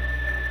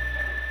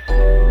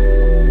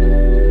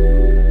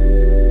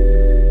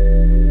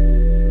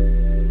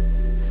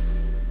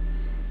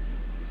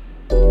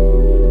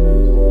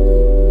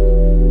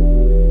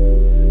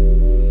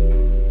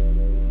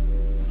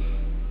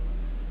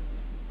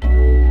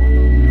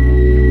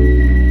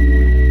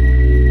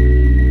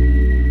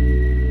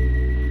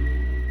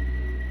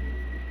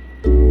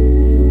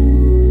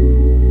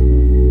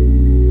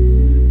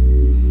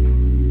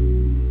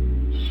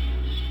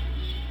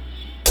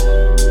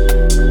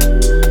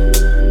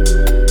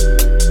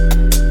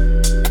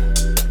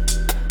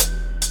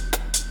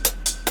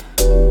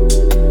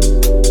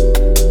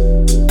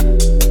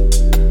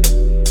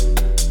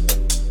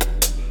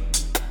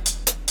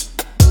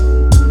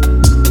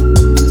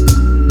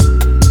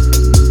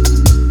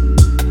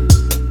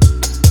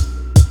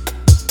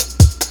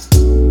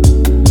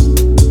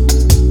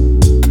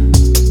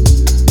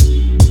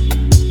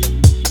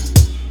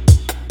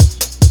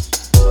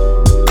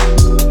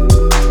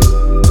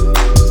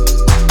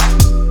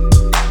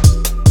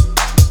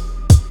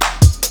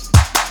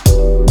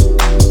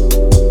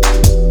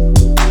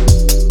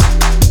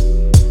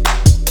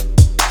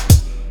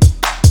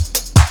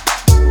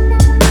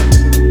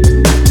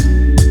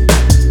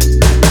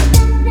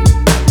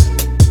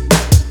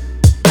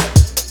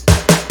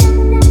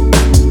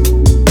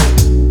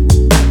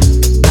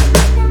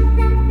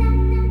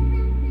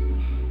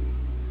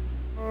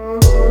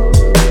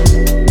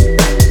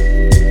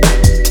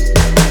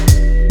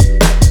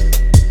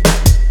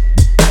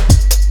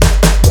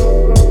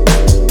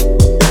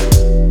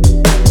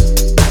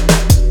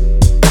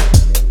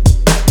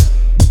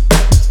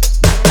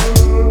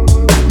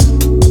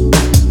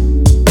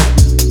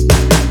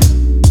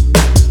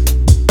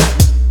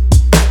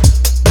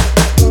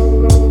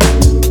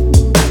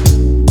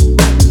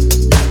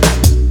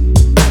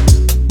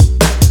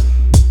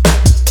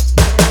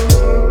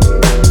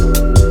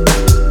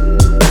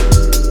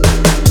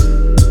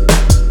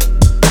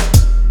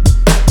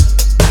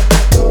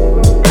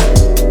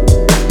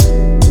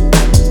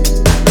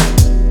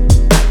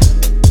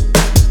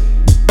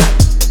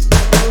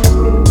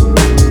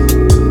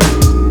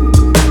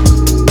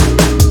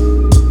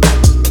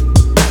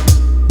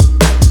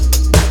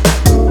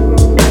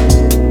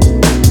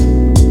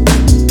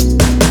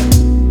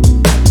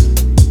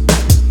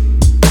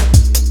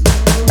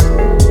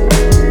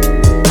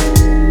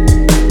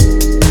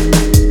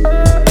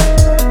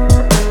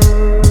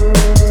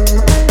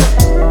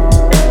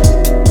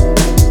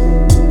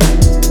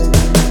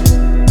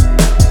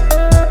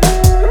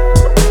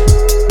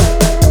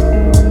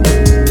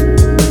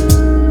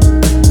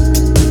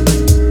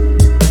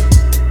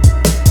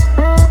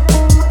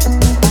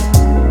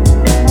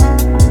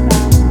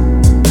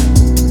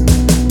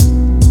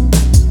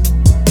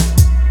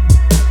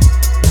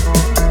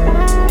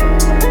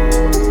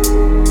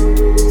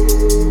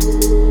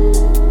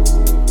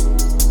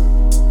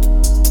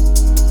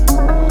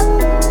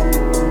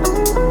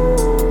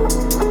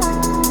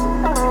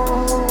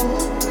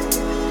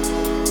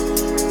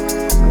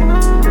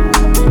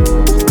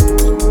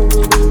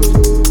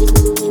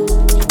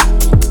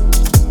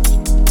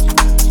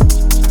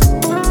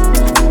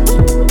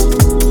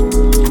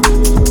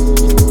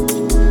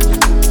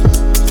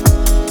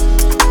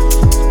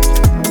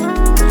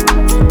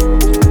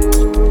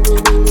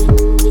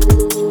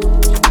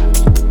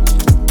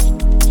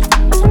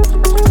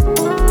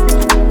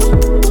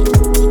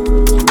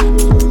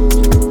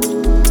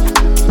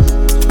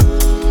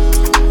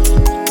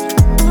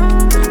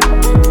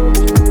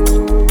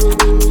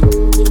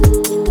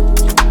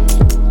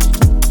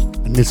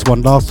 This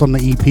one last on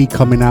the EP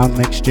coming out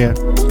next year.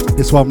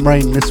 This one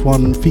Rain, this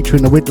one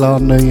featuring the Widdler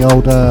on the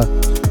old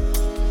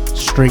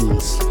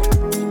strings.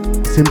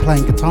 It's him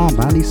playing guitar,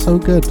 man, he's so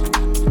good.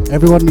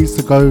 Everyone needs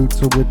to go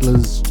to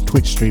Widdler's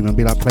Twitch stream and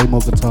be like, play more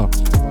guitar.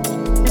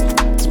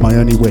 It's my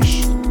only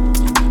wish.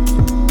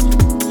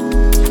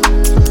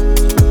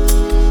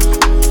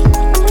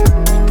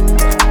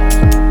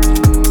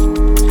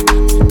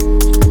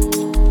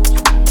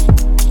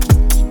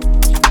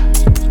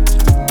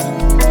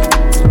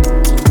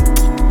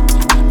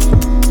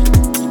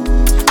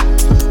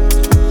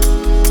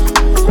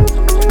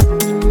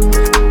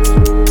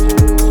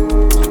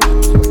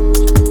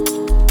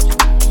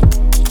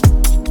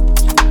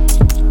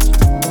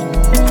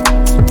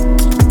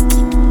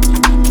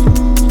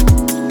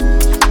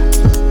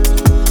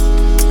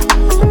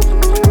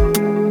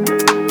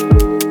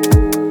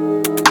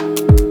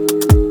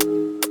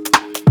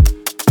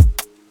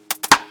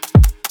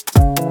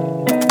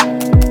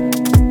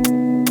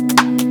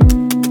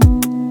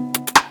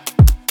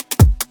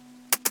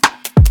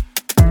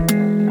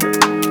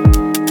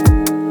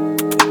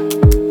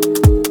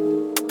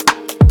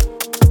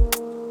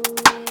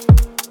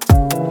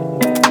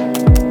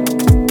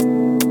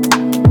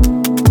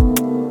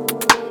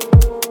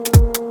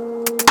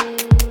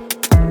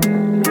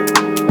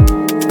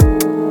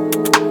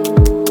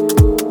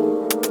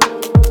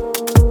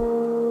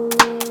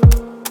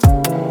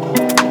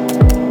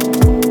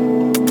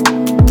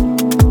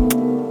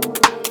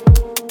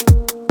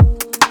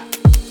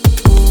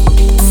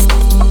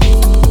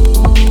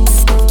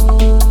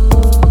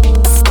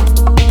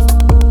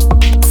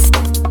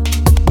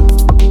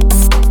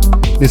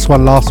 This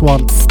one, last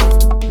one.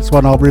 This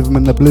one, our Rhythm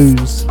and the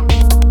Blues.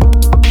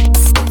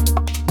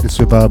 This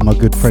with my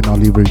good friend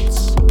Ollie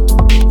Roots.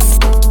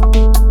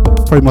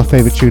 Probably my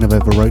favourite tune I've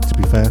ever wrote, to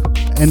be fair.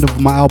 End of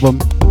my album.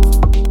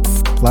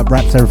 Like,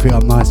 wraps everything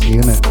up nicely,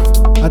 innit?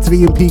 Out to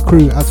the EMP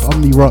crew, out to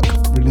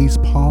Omnirock release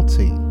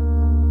party.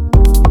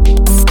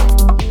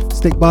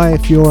 Stick by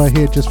if you're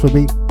here just for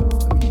me.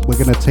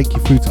 We're going to take you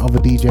through to other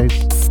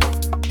DJs.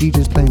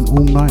 DJs playing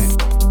all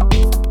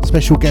night.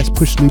 Special guest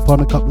push loop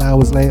on a couple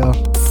hours later.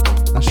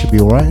 That should be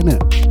alright,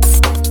 innit?